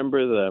you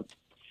remember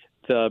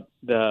the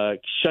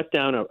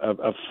shutdown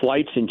of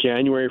flights in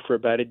January for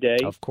about a day?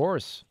 Of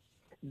course.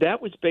 That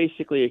was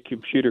basically a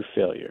computer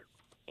failure.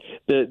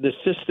 The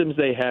systems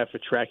they have for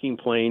tracking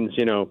planes,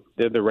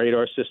 the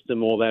radar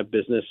system, all that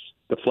business,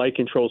 the flight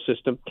control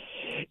system,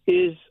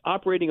 is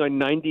operating on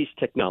 90s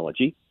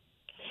technology,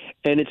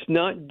 and it's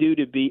not due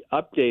to be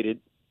updated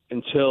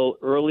until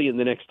early in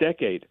the next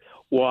decade.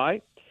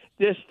 Why?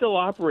 They're still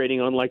operating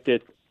on like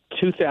the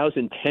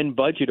 2010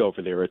 budget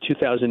over there, or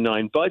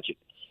 2009 budget.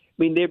 I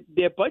mean,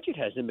 their budget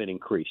hasn't been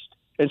increased,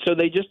 and so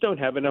they just don't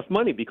have enough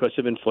money because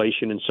of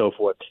inflation and so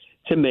forth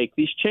to make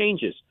these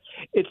changes.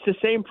 It's the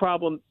same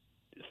problem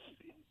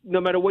no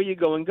matter where you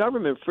go in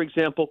government. For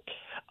example,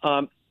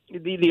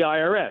 the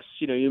IRS,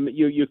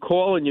 you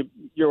call and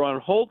you're on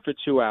hold for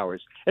 2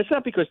 hours. It's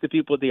not because the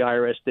people at the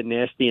IRS are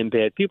nasty and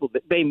bad people.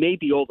 They may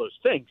be all those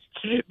things,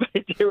 but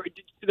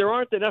there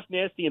aren't enough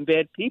nasty and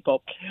bad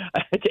people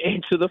to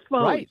answer the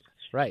phone.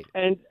 Right.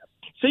 And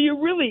so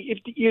if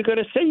you're going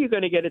to say you're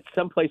going to get it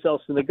someplace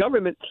else in the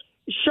government,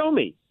 show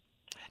me.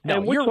 No,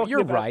 and we're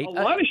you're talking right. A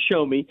lot of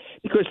show me,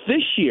 because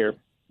this year,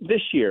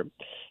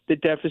 the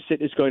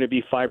deficit is going to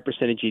be 5%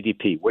 of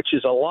GDP, which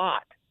is a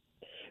lot.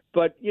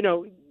 But,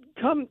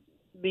 come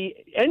the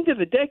end of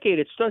the decade,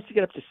 it starts to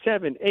get up to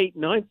 7, 8,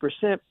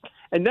 9%.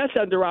 And that's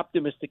under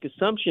optimistic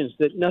assumptions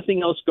that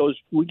nothing else goes.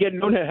 We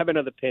don't have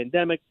another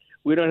pandemic.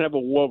 We don't have a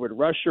war with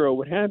Russia or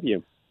what have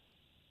you.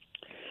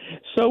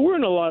 So we're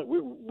in a lot.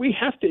 We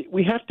have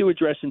to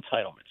address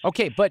entitlements.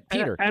 Okay, but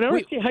Peter, and I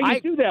don't see how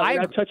you do that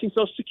without touching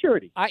Social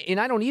Security. I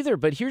don't either.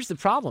 But here's the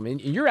problem, and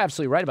you're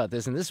absolutely right about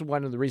this. And this is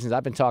one of the reasons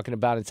I've been talking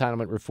about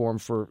entitlement reform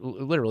for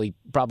literally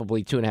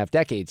probably 2.5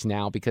 decades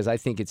now, because I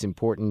think it's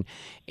important.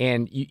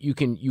 And you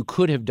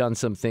could have done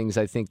some things,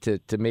 I think,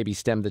 to maybe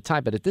stem the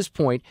tide. But at this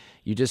point,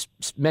 you just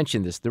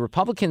mentioned this. The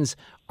Republicans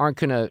aren't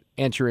going to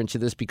enter into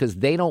this because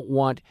they don't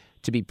want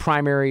to be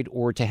primaried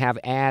or to have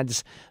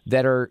ads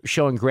that are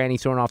showing Granny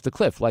thrown off the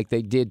cliff like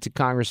they did to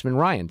Congressman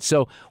Ryan.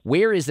 So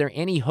where is there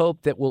any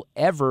hope that we'll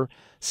ever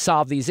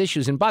solve these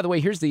issues? And by the way,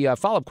 here's the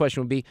follow-up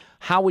question would be,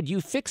 how would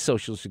you fix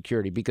Social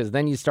Security? Because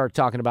then you start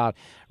talking about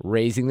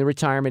raising the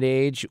retirement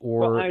age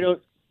or... Well,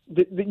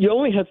 you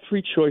only have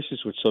 3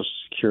 choices with Social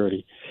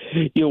Security.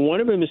 One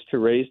of them is to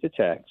raise the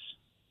tax.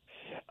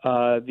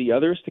 The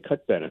other is to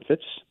cut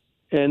benefits.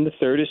 And the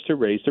third is to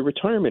raise the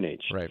retirement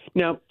age. Right.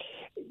 Now,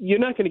 you're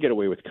not going to get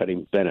away with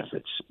cutting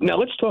benefits. Now,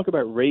 let's talk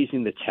about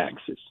raising the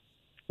taxes.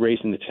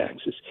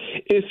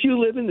 If you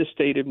live in the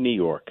state of New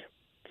York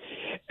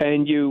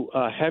and you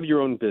have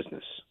your own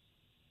business,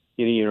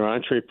 you're an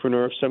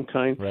entrepreneur of some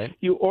kind, right.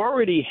 You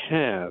already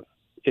have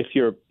if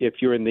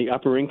you're in the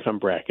upper income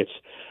brackets,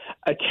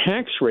 a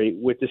tax rate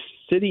with the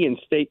city and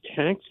state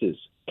taxes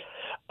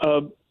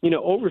of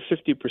over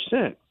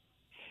 50%.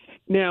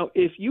 Now,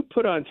 if you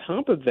put on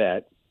top of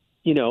that,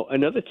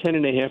 another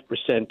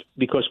 10.5%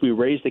 because we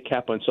raised the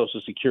cap on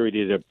Social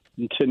Security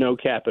to no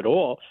cap at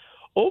all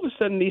of a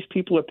sudden these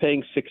people are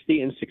paying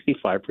 60 and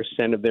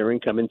 65% of their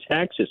income in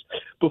taxes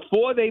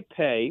before they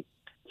pay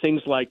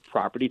things like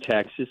property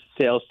taxes,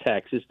 sales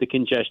taxes, the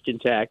congestion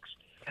tax,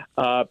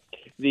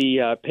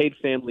 the paid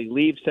family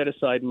leave set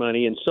aside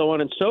money, and so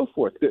on and so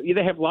forth.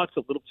 They have lots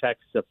of little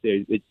taxes up there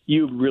that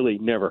you've really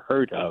never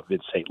heard of in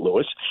St.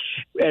 Louis.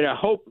 And I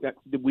hope that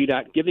we're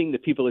not giving the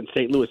people in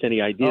St. Louis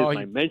any ideas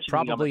by mentioning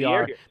probably them.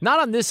 Are. Not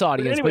on this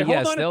audience, but,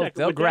 anyway, yes,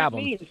 they'll grab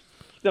them.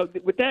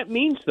 What that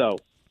means, though,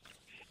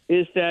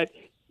 is that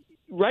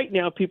right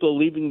now people are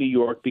leaving New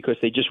York because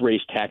they just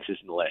raised taxes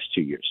in the last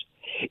 2 years.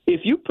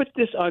 If you put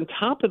this on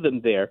top of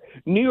them there,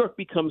 New York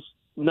becomes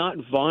not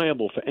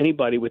viable for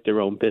anybody with their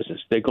own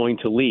business. They're going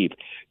to leave.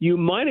 You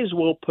might as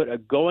well put a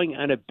going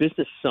out of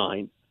business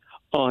sign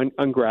on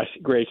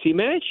Gracie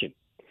Mansion.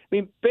 I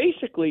mean,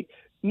 basically,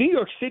 New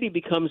York City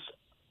becomes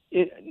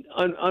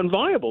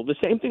unviable. The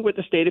same thing with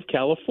the state of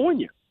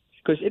California,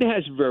 because it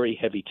has very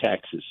heavy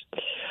taxes.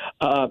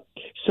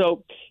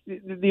 So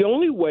the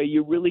only way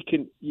you really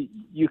can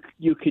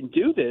you can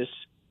do this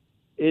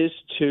is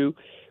to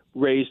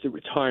raise the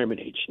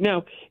retirement age.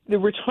 Now, the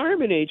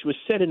retirement age was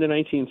set in the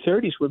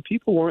 1930s when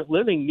people weren't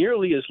living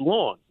nearly as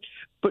long.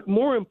 But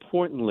more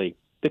importantly,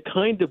 the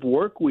kind of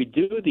work we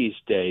do these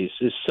days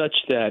is such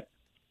that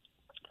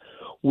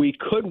we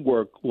could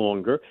work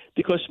longer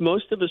because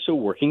most of us are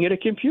working at a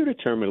computer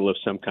terminal of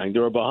some kind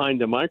or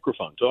behind a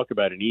microphone. Talk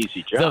about an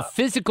easy job. The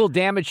physical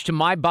damage to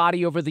my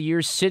body over the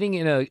years sitting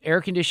in an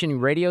air conditioning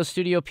radio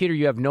studio, Peter,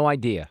 you have no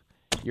idea.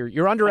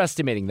 You're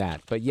underestimating that,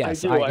 but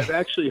yes. I do. I've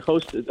actually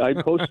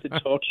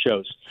hosted talk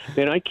shows,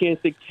 and I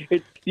can't think.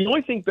 The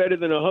only thing better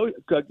than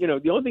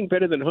the only thing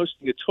better than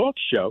hosting a talk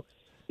show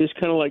is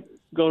kind of like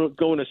going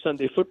to a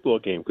Sunday football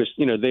game because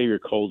there you're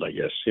cold, I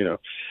guess.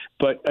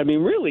 But I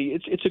mean, really,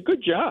 it's a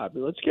good job.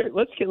 Let's get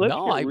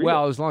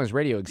well, as long as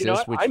radio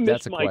exists, which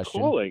that's a question. I missed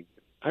my calling.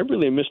 I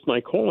really missed my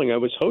calling. I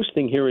was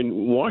hosting here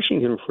in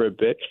Washington for a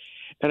bit.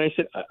 And I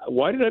said,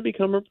 why did I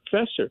become a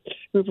professor?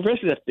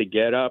 Professors have to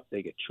get up.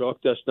 They get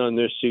chalk dust on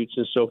their suits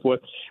and so forth.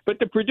 But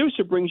the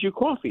producer brings you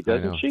coffee,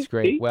 doesn't she? It's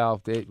great.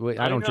 Well,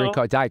 I don't drink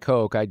Diet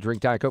Coke. I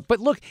drink Diet Coke. But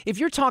look, if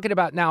you're talking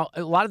about now,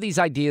 a lot of these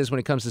ideas when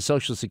it comes to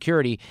Social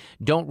Security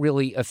don't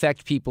really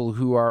affect people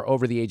who are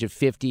over the age of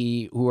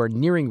 50, who are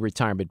nearing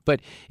retirement.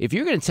 But if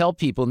you're going to tell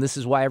people, and this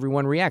is why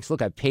everyone reacts,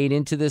 look, I've paid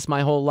into this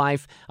my whole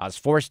life. I was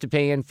forced to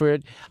pay in for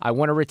it. I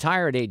want to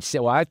retire at age,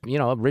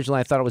 originally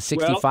I thought it was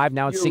 65.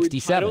 Now it's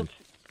 67.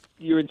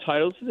 You're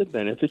entitled to the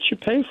benefits you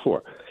pay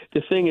for. The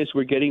thing is,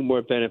 we're getting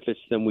more benefits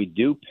than we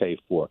do pay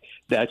for.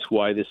 That's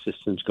why the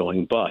system's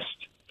going bust.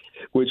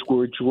 Which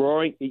we're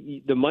drawing,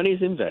 the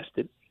money's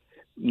invested,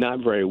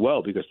 not very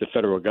well because the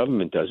federal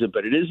government does it,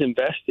 but it is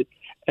invested.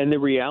 And the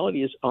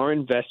reality is our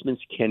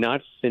investments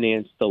cannot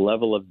finance the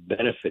level of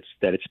benefits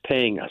that it's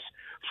paying us.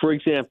 For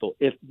example,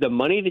 if the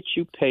money that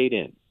you paid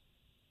in,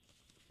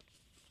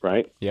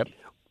 right,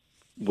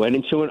 went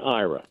into an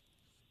IRA,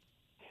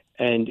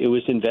 and it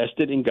was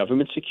invested in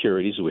government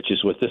securities, which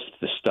is what this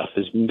stuff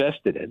is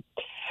invested in,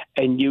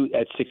 and you,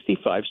 at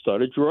 65,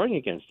 started drawing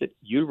against it,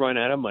 you run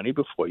out of money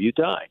before you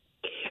die.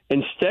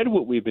 Instead,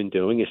 what we've been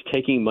doing is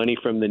taking money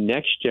from the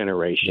next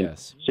generation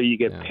so you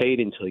get paid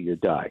until you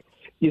die.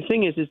 The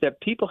thing is that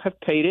people have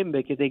paid in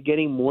because they're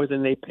getting more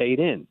than they paid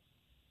in.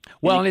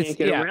 Well, and you can't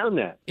get around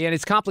that. And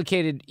it's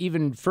complicated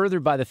even further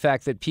by the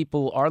fact that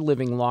people are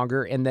living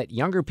longer and that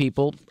younger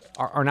people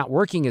are not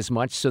working as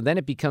much. So then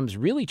it becomes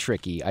really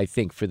tricky, I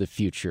think, for the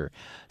future.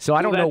 So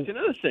I don't know. That's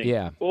another thing.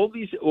 Yeah. All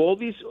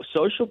these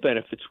social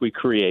benefits we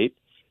create,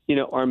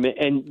 are,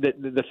 and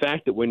the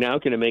fact that we're now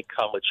going to make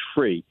college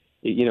free.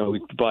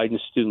 With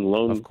Biden's student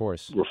loan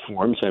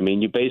reforms, I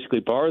mean, you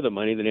basically borrow the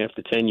money, then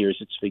after 10 years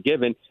it's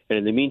forgiven, and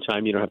in the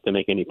meantime, you don't have to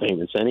make any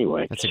payments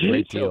anyway. That's a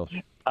great deal.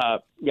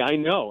 Yeah, I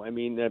know. I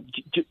mean,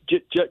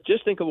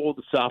 just think of all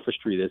the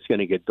sophistry that's going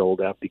to get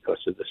doled out because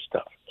of this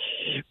stuff.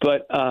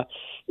 But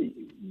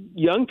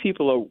young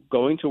people are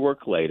going to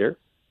work later.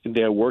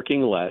 They're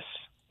working less.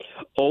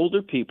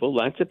 Older people,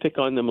 not to pick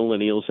on the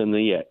millennials and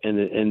the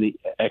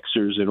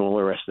Xers and all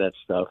the rest of that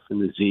stuff,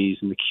 and the Zs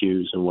and the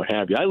Qs and what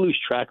have you. I lose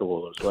track of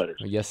all those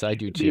letters. Yes, I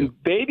do too. The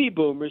baby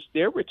boomers,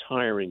 they're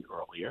retiring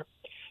earlier,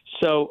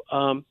 so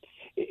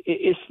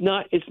it's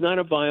not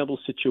a viable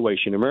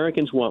situation.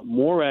 Americans want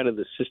more out of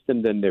the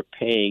system than they're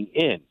paying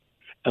in,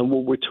 and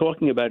what we're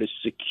talking about is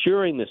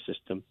securing the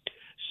system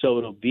so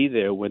it'll be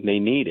there when they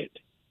need it.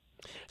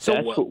 So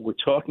that's what we're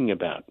talking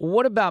about.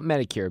 What about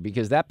Medicare?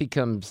 Because that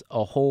becomes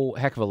a whole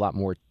heck of a lot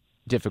more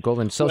difficult,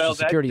 and Social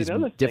Security is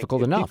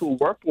difficult enough. If people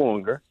work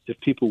longer,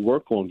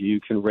 you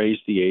can raise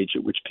the age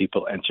at which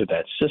people enter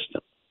that system.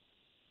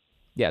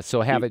 Yeah,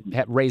 so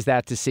raise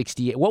that to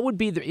 68. What would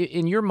be,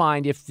 in your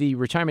mind, if the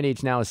retirement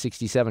age now is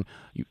 67,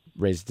 you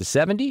raise it to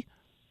 70?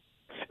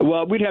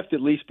 Well, we'd have to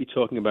at least be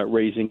talking about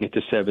raising it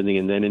to 70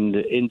 and then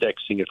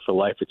indexing it for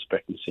life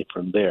expectancy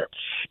from there.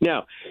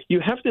 Now, you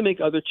have to make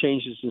other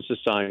changes in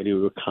society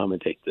to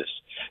accommodate this.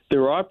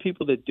 There are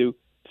people that do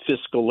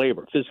physical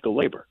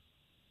labor.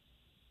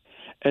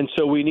 And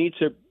so we need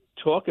to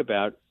talk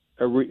about,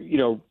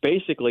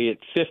 basically at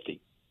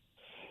 50,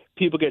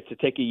 people get to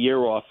take a year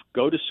off,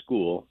 go to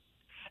school,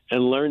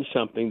 and learn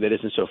something that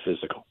isn't so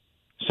physical,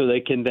 so they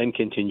can then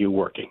continue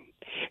working.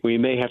 We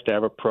may have to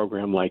have a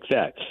program like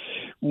that.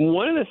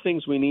 One of the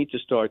things we need to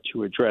start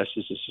to address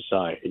as a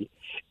society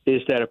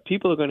is that if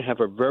people are going to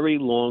have a very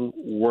long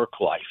work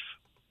life,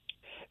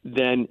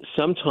 then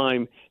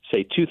sometime,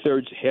 say,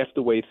 half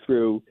the way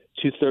through,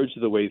 2/3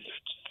 of the way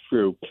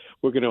through,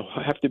 we're going to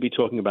have to be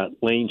talking about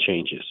lane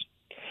changes.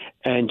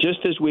 And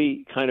just as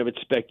we kind of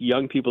expect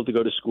young people to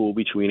go to school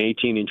between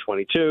 18 and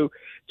 22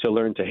 to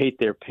learn to hate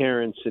their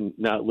parents and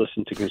not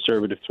listen to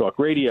conservative talk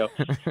radio,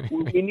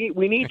 we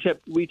need to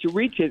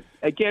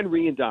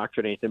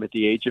reindoctrinate them at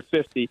the age of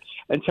 50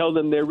 and tell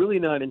them they're really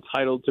not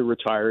entitled to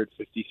retire at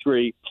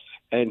 53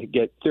 and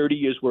get 30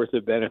 years worth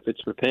of benefits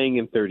for paying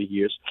in 30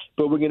 years,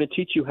 but we're going to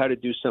teach you how to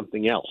do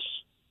something else.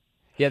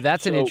 Yeah,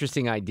 that's an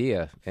interesting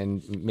idea,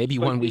 and maybe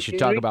one we should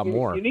talk about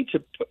more. We need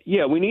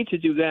to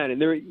do that. And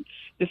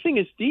the thing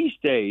is, these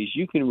days,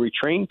 you can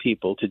retrain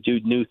people to do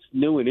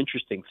new and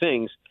interesting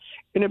things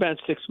in about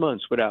 6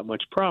 months without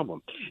much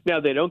problem. Now,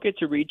 they don't get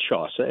to read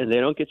Chaucer, and they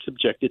don't get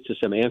subjected to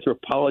some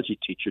anthropology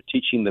teacher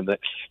teaching them that,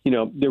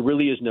 there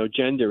really is no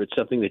gender. It's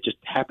something that just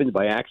happened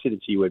by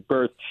accident to you at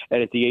birth,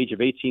 and at the age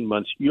of 18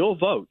 months, you'll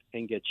vote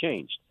and get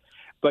changed.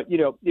 But,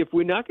 if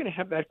we're not going to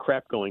have that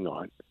crap going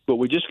on, but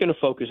we're just going to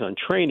focus on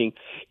training,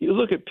 you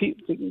look at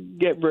people,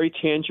 get very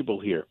tangible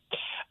here.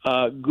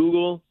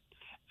 Google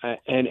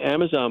and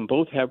Amazon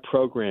both have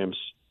programs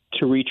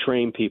to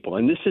retrain people.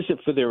 And this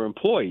isn't for their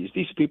employees.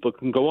 These people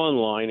can go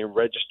online and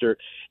register.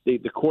 The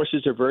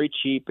courses are very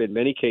cheap, in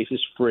many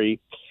cases free.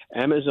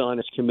 Amazon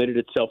has committed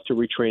itself to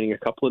retraining a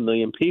couple of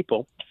million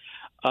people.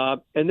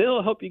 And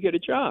they'll help you get a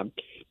job.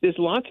 There's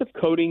lots of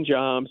coding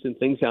jobs and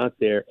things out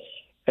there,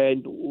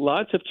 and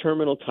lots of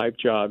terminal-type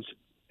jobs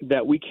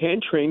that we can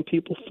train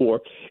people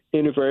for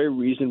in a very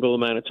reasonable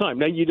amount of time.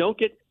 Now, you don't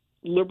get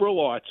liberal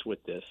arts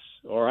with this,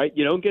 all right?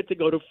 You don't get to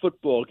go to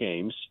football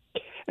games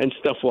and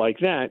stuff like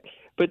that,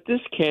 but this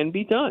can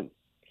be done.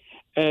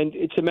 And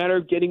it's a matter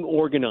of getting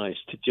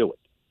organized to do it.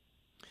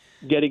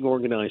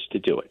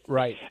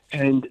 Right.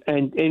 And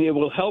it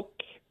will help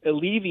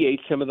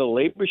alleviate some of the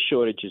labor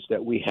shortages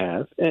that we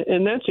have,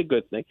 and that's a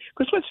good thing.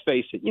 Because let's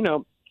face it,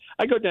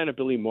 I go down to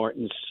Billy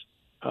Martin's,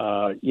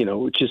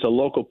 which is a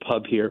local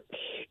pub here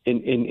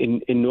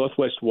in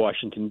Northwest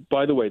Washington.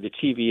 By the way, the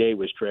TVA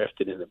was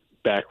drafted in the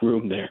back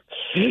room there,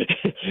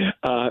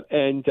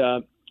 and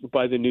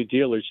by the New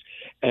Dealers.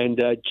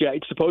 And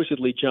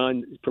supposedly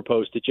John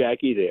proposed to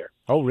Jackie there.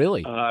 Oh,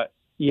 really?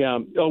 Yeah.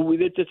 Oh,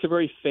 it's a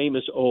very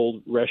famous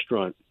old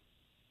restaurant.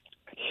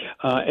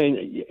 And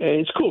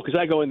it's cool because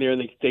I go in there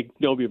and they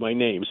know me by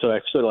name, so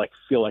I sort of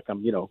feel like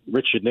I'm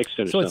Richard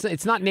Nixon. So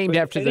it's not named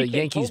after the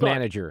Yankees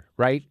manager,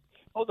 right?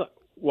 Hold on.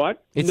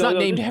 What? It's not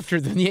named after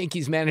the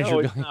Yankees manager. No,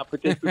 it's not.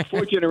 But there's been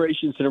 4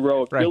 generations in a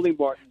row. Right. Billy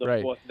Martin, the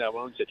fourth, now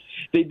owns it.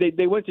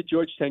 They went to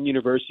Georgetown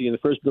University, and the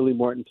first Billy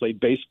Martin played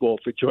baseball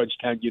for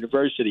Georgetown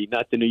University,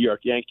 not the New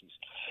York Yankees.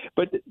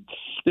 But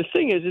the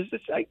thing is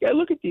I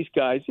look at these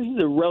guys. This is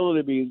a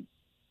relatively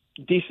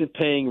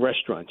decent-paying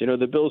restaurant.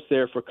 The bill's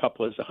there for a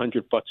couple is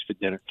 $100 for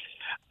dinner,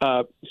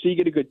 so you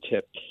get a good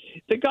tip.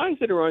 The guys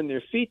that are on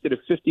their feet that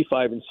are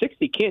 55 and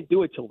 60 can't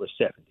do it till they're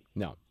 70.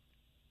 No.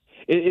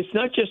 It's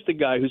not just the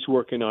guy who's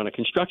working on a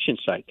construction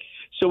site.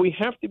 So we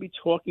have to be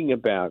talking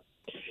about,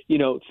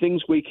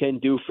 things we can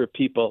do for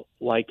people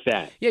like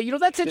that. Yeah,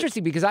 that's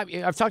interesting because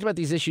I've talked about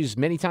these issues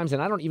many times,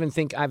 and I don't even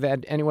think I've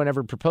had anyone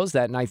ever propose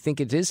that, and I think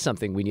it is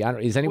something we need.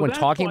 Is anyone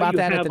talking about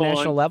that at the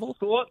national level?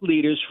 Thought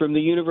leaders from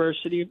the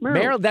University of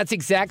Maryland. That's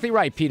exactly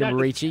right, Peter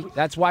Morici.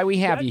 That's why we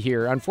have you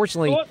here.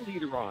 Unfortunately, thought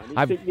leader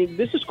on.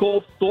 This is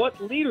called thought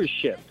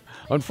leadership.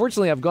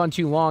 Unfortunately, I've gone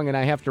too long, and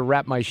I have to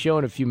wrap my show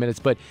in a few minutes,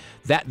 but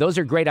those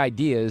are great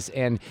ideas.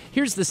 And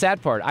here's the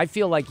sad part. I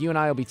feel like you and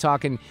I will be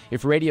talking,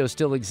 if radio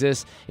still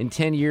exists, in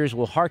 10 years,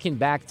 we'll harken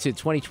back to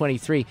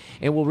 2023,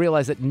 and we'll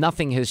realize that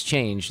nothing has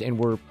changed, and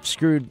we're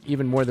screwed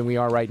even more than we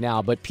are right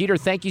now. But, Peter,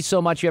 thank you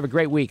so much. You have a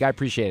great week. I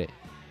appreciate it.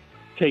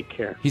 Take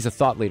care. He's a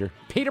thought leader.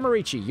 Peter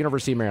Morici,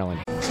 University of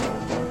Maryland.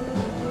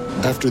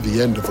 After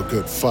the end of a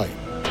good fight,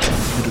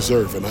 you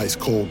deserve an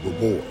ice-cold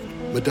reward.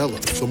 Modelo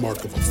is the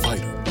mark of a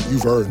fighter.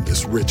 You've earned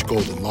this rich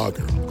golden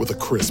lager with a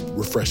crisp,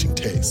 refreshing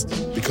taste.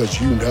 Because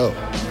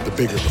the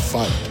bigger the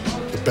fight,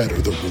 the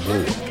better the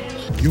reward.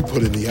 You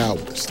put in the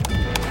hours,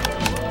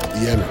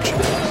 the energy,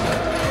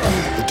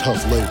 the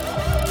tough labor.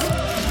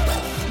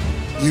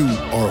 You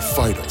are a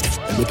fighter,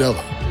 and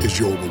Modelo is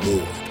your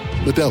reward.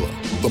 Modelo,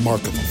 the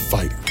mark of a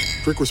fighter.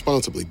 Drink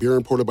responsibly. Beer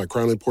imported by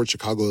Crown Imports,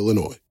 Chicago,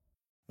 Illinois.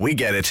 We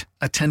get it.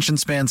 Attention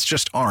spans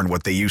just aren't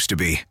what they used to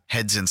be.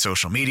 Heads in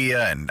social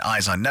media and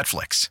eyes on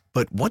Netflix.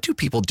 But what do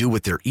people do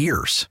with their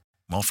ears?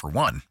 Well, for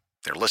one,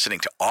 they're listening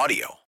to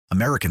audio.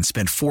 Americans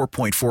spend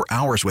 4.4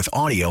 hours with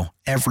audio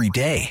every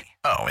day.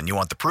 Oh, and you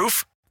want the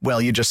proof?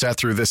 Well, you just sat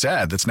through this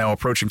ad that's now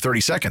approaching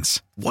 30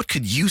 seconds. What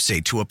could you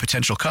say to a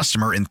potential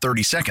customer in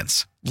 30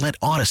 seconds? Let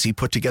Odyssey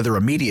put together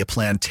a media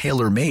plan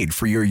tailor-made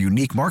for your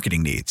unique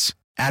marketing needs.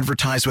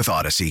 Advertise with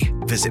Odyssey.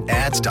 Visit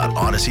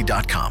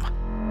ads.odyssey.com.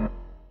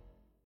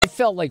 I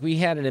felt like we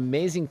had an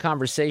amazing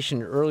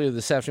conversation earlier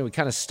this afternoon. We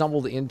kind of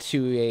stumbled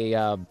into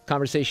a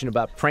conversation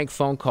about prank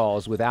phone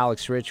calls with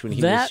Alex Rich when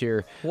he was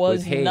here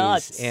with Hayes.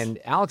 Nuts. And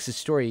Alex's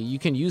story, you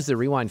can use the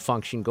rewind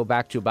function, go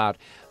back to about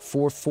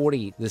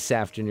 4:40 this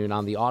afternoon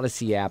on the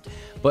Odyssey app.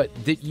 But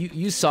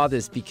you saw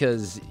this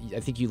because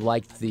I think you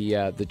liked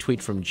the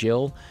tweet from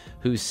Jill,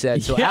 who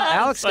said, so yes,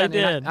 Alex, I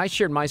did. I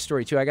shared my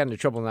story too. I got into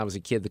trouble when I was a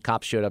kid. The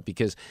cops showed up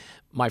because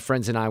my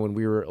friends and I, when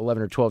we were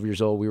 11 or 12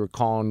 years old, we were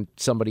calling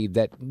somebody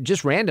that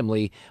just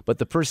randomly, but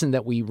the person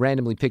that we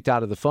randomly picked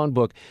out of the phone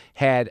book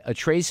had a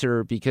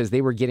tracer because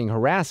they were getting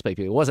harassed by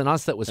people. It wasn't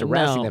us that was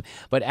harassing them,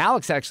 but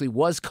Alex actually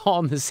was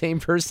calling the same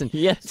person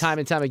time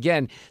and time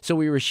again. So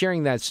we were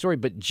sharing that story.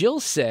 But Jill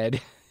said,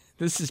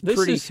 this is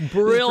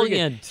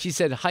brilliant. She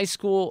said, high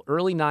school,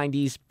 early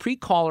 90s,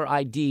 pre-caller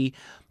ID,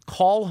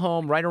 call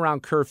home right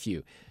around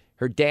curfew.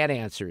 Her dad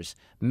answers,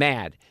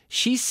 mad.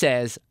 She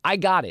says, I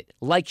got it,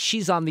 like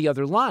she's on the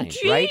other line,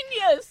 right?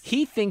 Genius!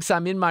 He thinks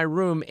I'm in my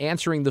room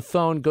answering the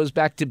phone, goes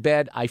back to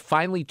bed. I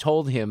finally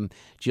told him,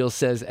 Jill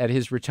says, at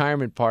his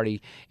retirement party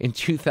in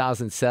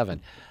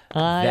 2007.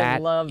 I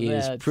love that.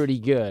 That is pretty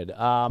good.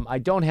 I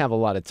don't have a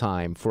lot of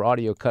time for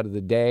audio cut of the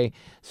day,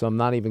 so I'm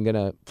not even going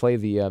to play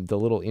the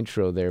little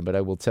intro there, but I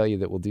will tell you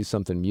that we'll do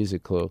something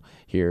musical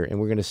here, and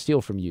we're going to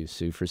steal from you,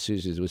 Sue, for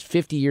Sue's. It was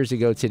 50 years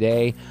ago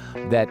today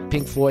that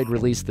Pink Floyd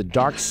released The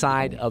Dark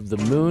Side of the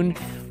Moon.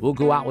 We'll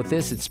go out with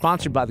this. It's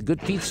sponsored by the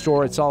Good Feet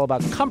Store. It's all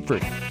about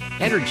comfort,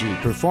 energy,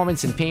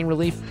 performance, and pain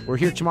relief. We're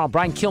here tomorrow.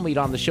 Brian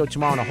Kilmeade on the show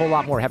tomorrow and a whole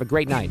lot more. Have a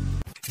great night.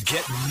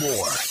 Get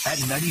more at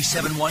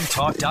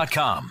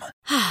 971talk.com.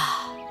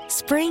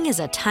 Spring is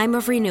a time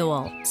of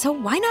renewal, so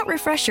why not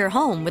refresh your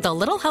home with a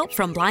little help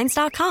from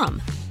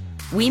Blinds.com?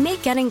 We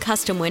make getting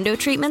custom window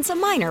treatments a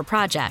minor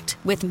project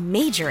with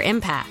major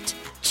impact.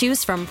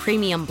 Choose from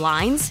premium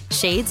blinds,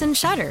 shades, and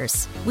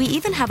shutters. We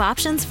even have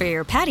options for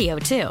your patio,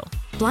 too.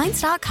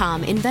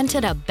 Blinds.com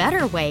invented a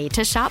better way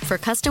to shop for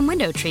custom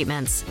window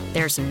treatments.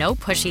 There's no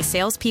pushy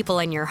salespeople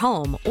in your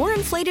home or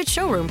inflated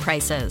showroom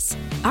prices.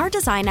 Our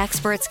design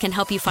experts can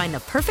help you find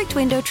the perfect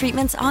window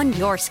treatments on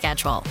your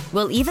schedule.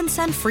 We'll even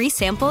send free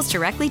samples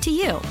directly to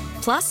you.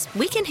 Plus,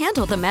 we can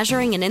handle the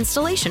measuring and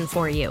installation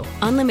for you.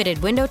 Unlimited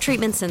window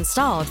treatments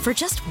installed for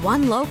just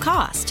one low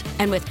cost.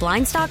 And with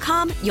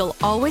Blinds.com, you'll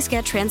always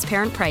get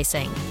transparent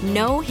pricing.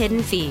 No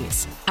hidden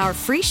fees. Our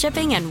free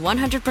shipping and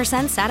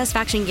 100%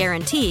 satisfaction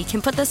guarantee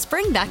can put the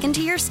spring back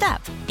into your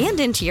step and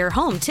into your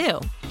home,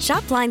 too.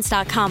 Shop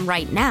Blinds.com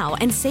right now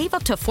and save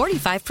up to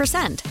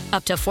 45%.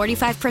 Up to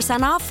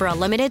 45% off for a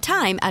limited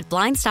time at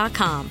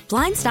Blinds.com.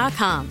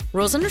 Blinds.com.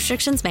 Rules and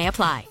restrictions may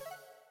apply.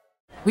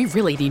 We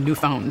really need new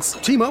phones.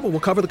 T-Mobile will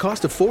cover the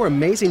cost of 4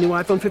 amazing new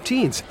iPhone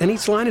 15s, and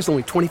each line is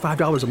only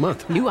 $25 a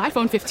month. New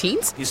iPhone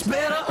 15s? It's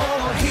better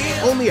over here.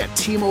 Only at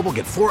T-Mobile,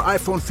 get 4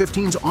 iPhone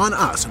 15s on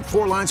us and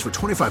 4 lines for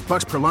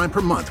 $25 per line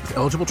per month with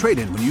eligible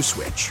trade-in when you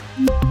switch.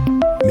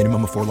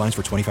 Minimum of 4 lines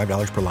for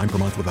 $25 per line per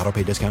month with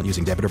autopay discount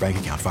using debit or bank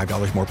account.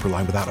 $5 more per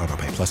line without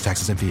autopay, plus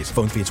taxes and fees.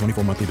 Phone fee at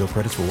 24 monthly bill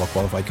credits for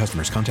well-qualified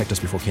customers. Contact us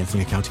before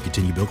canceling account to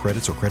continue bill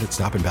credits or credit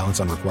stop and balance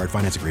on required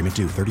finance agreement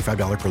due.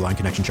 $35 per line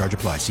connection charge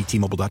applies. See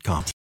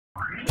T-Mobile.com.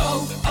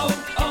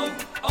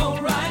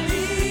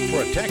 O'Reilly.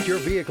 Protect your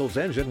vehicle's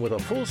engine with a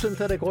full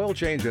synthetic oil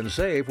change and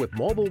save with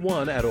Mobil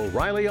 1 at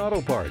O'Reilly Auto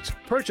Parts.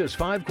 Purchase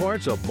 5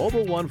 quarts of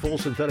Mobil 1 full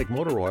synthetic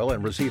motor oil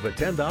and receive a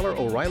 $10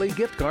 O'Reilly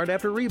gift card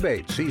after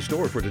rebate. See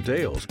store for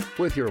details.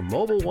 With your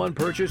Mobil 1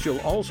 purchase,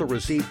 you'll also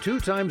receive 2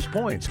 times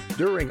points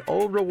during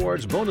O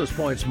Rewards Bonus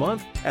Points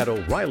Month at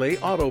O'Reilly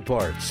Auto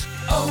Parts.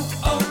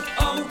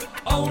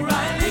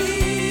 O'Reilly.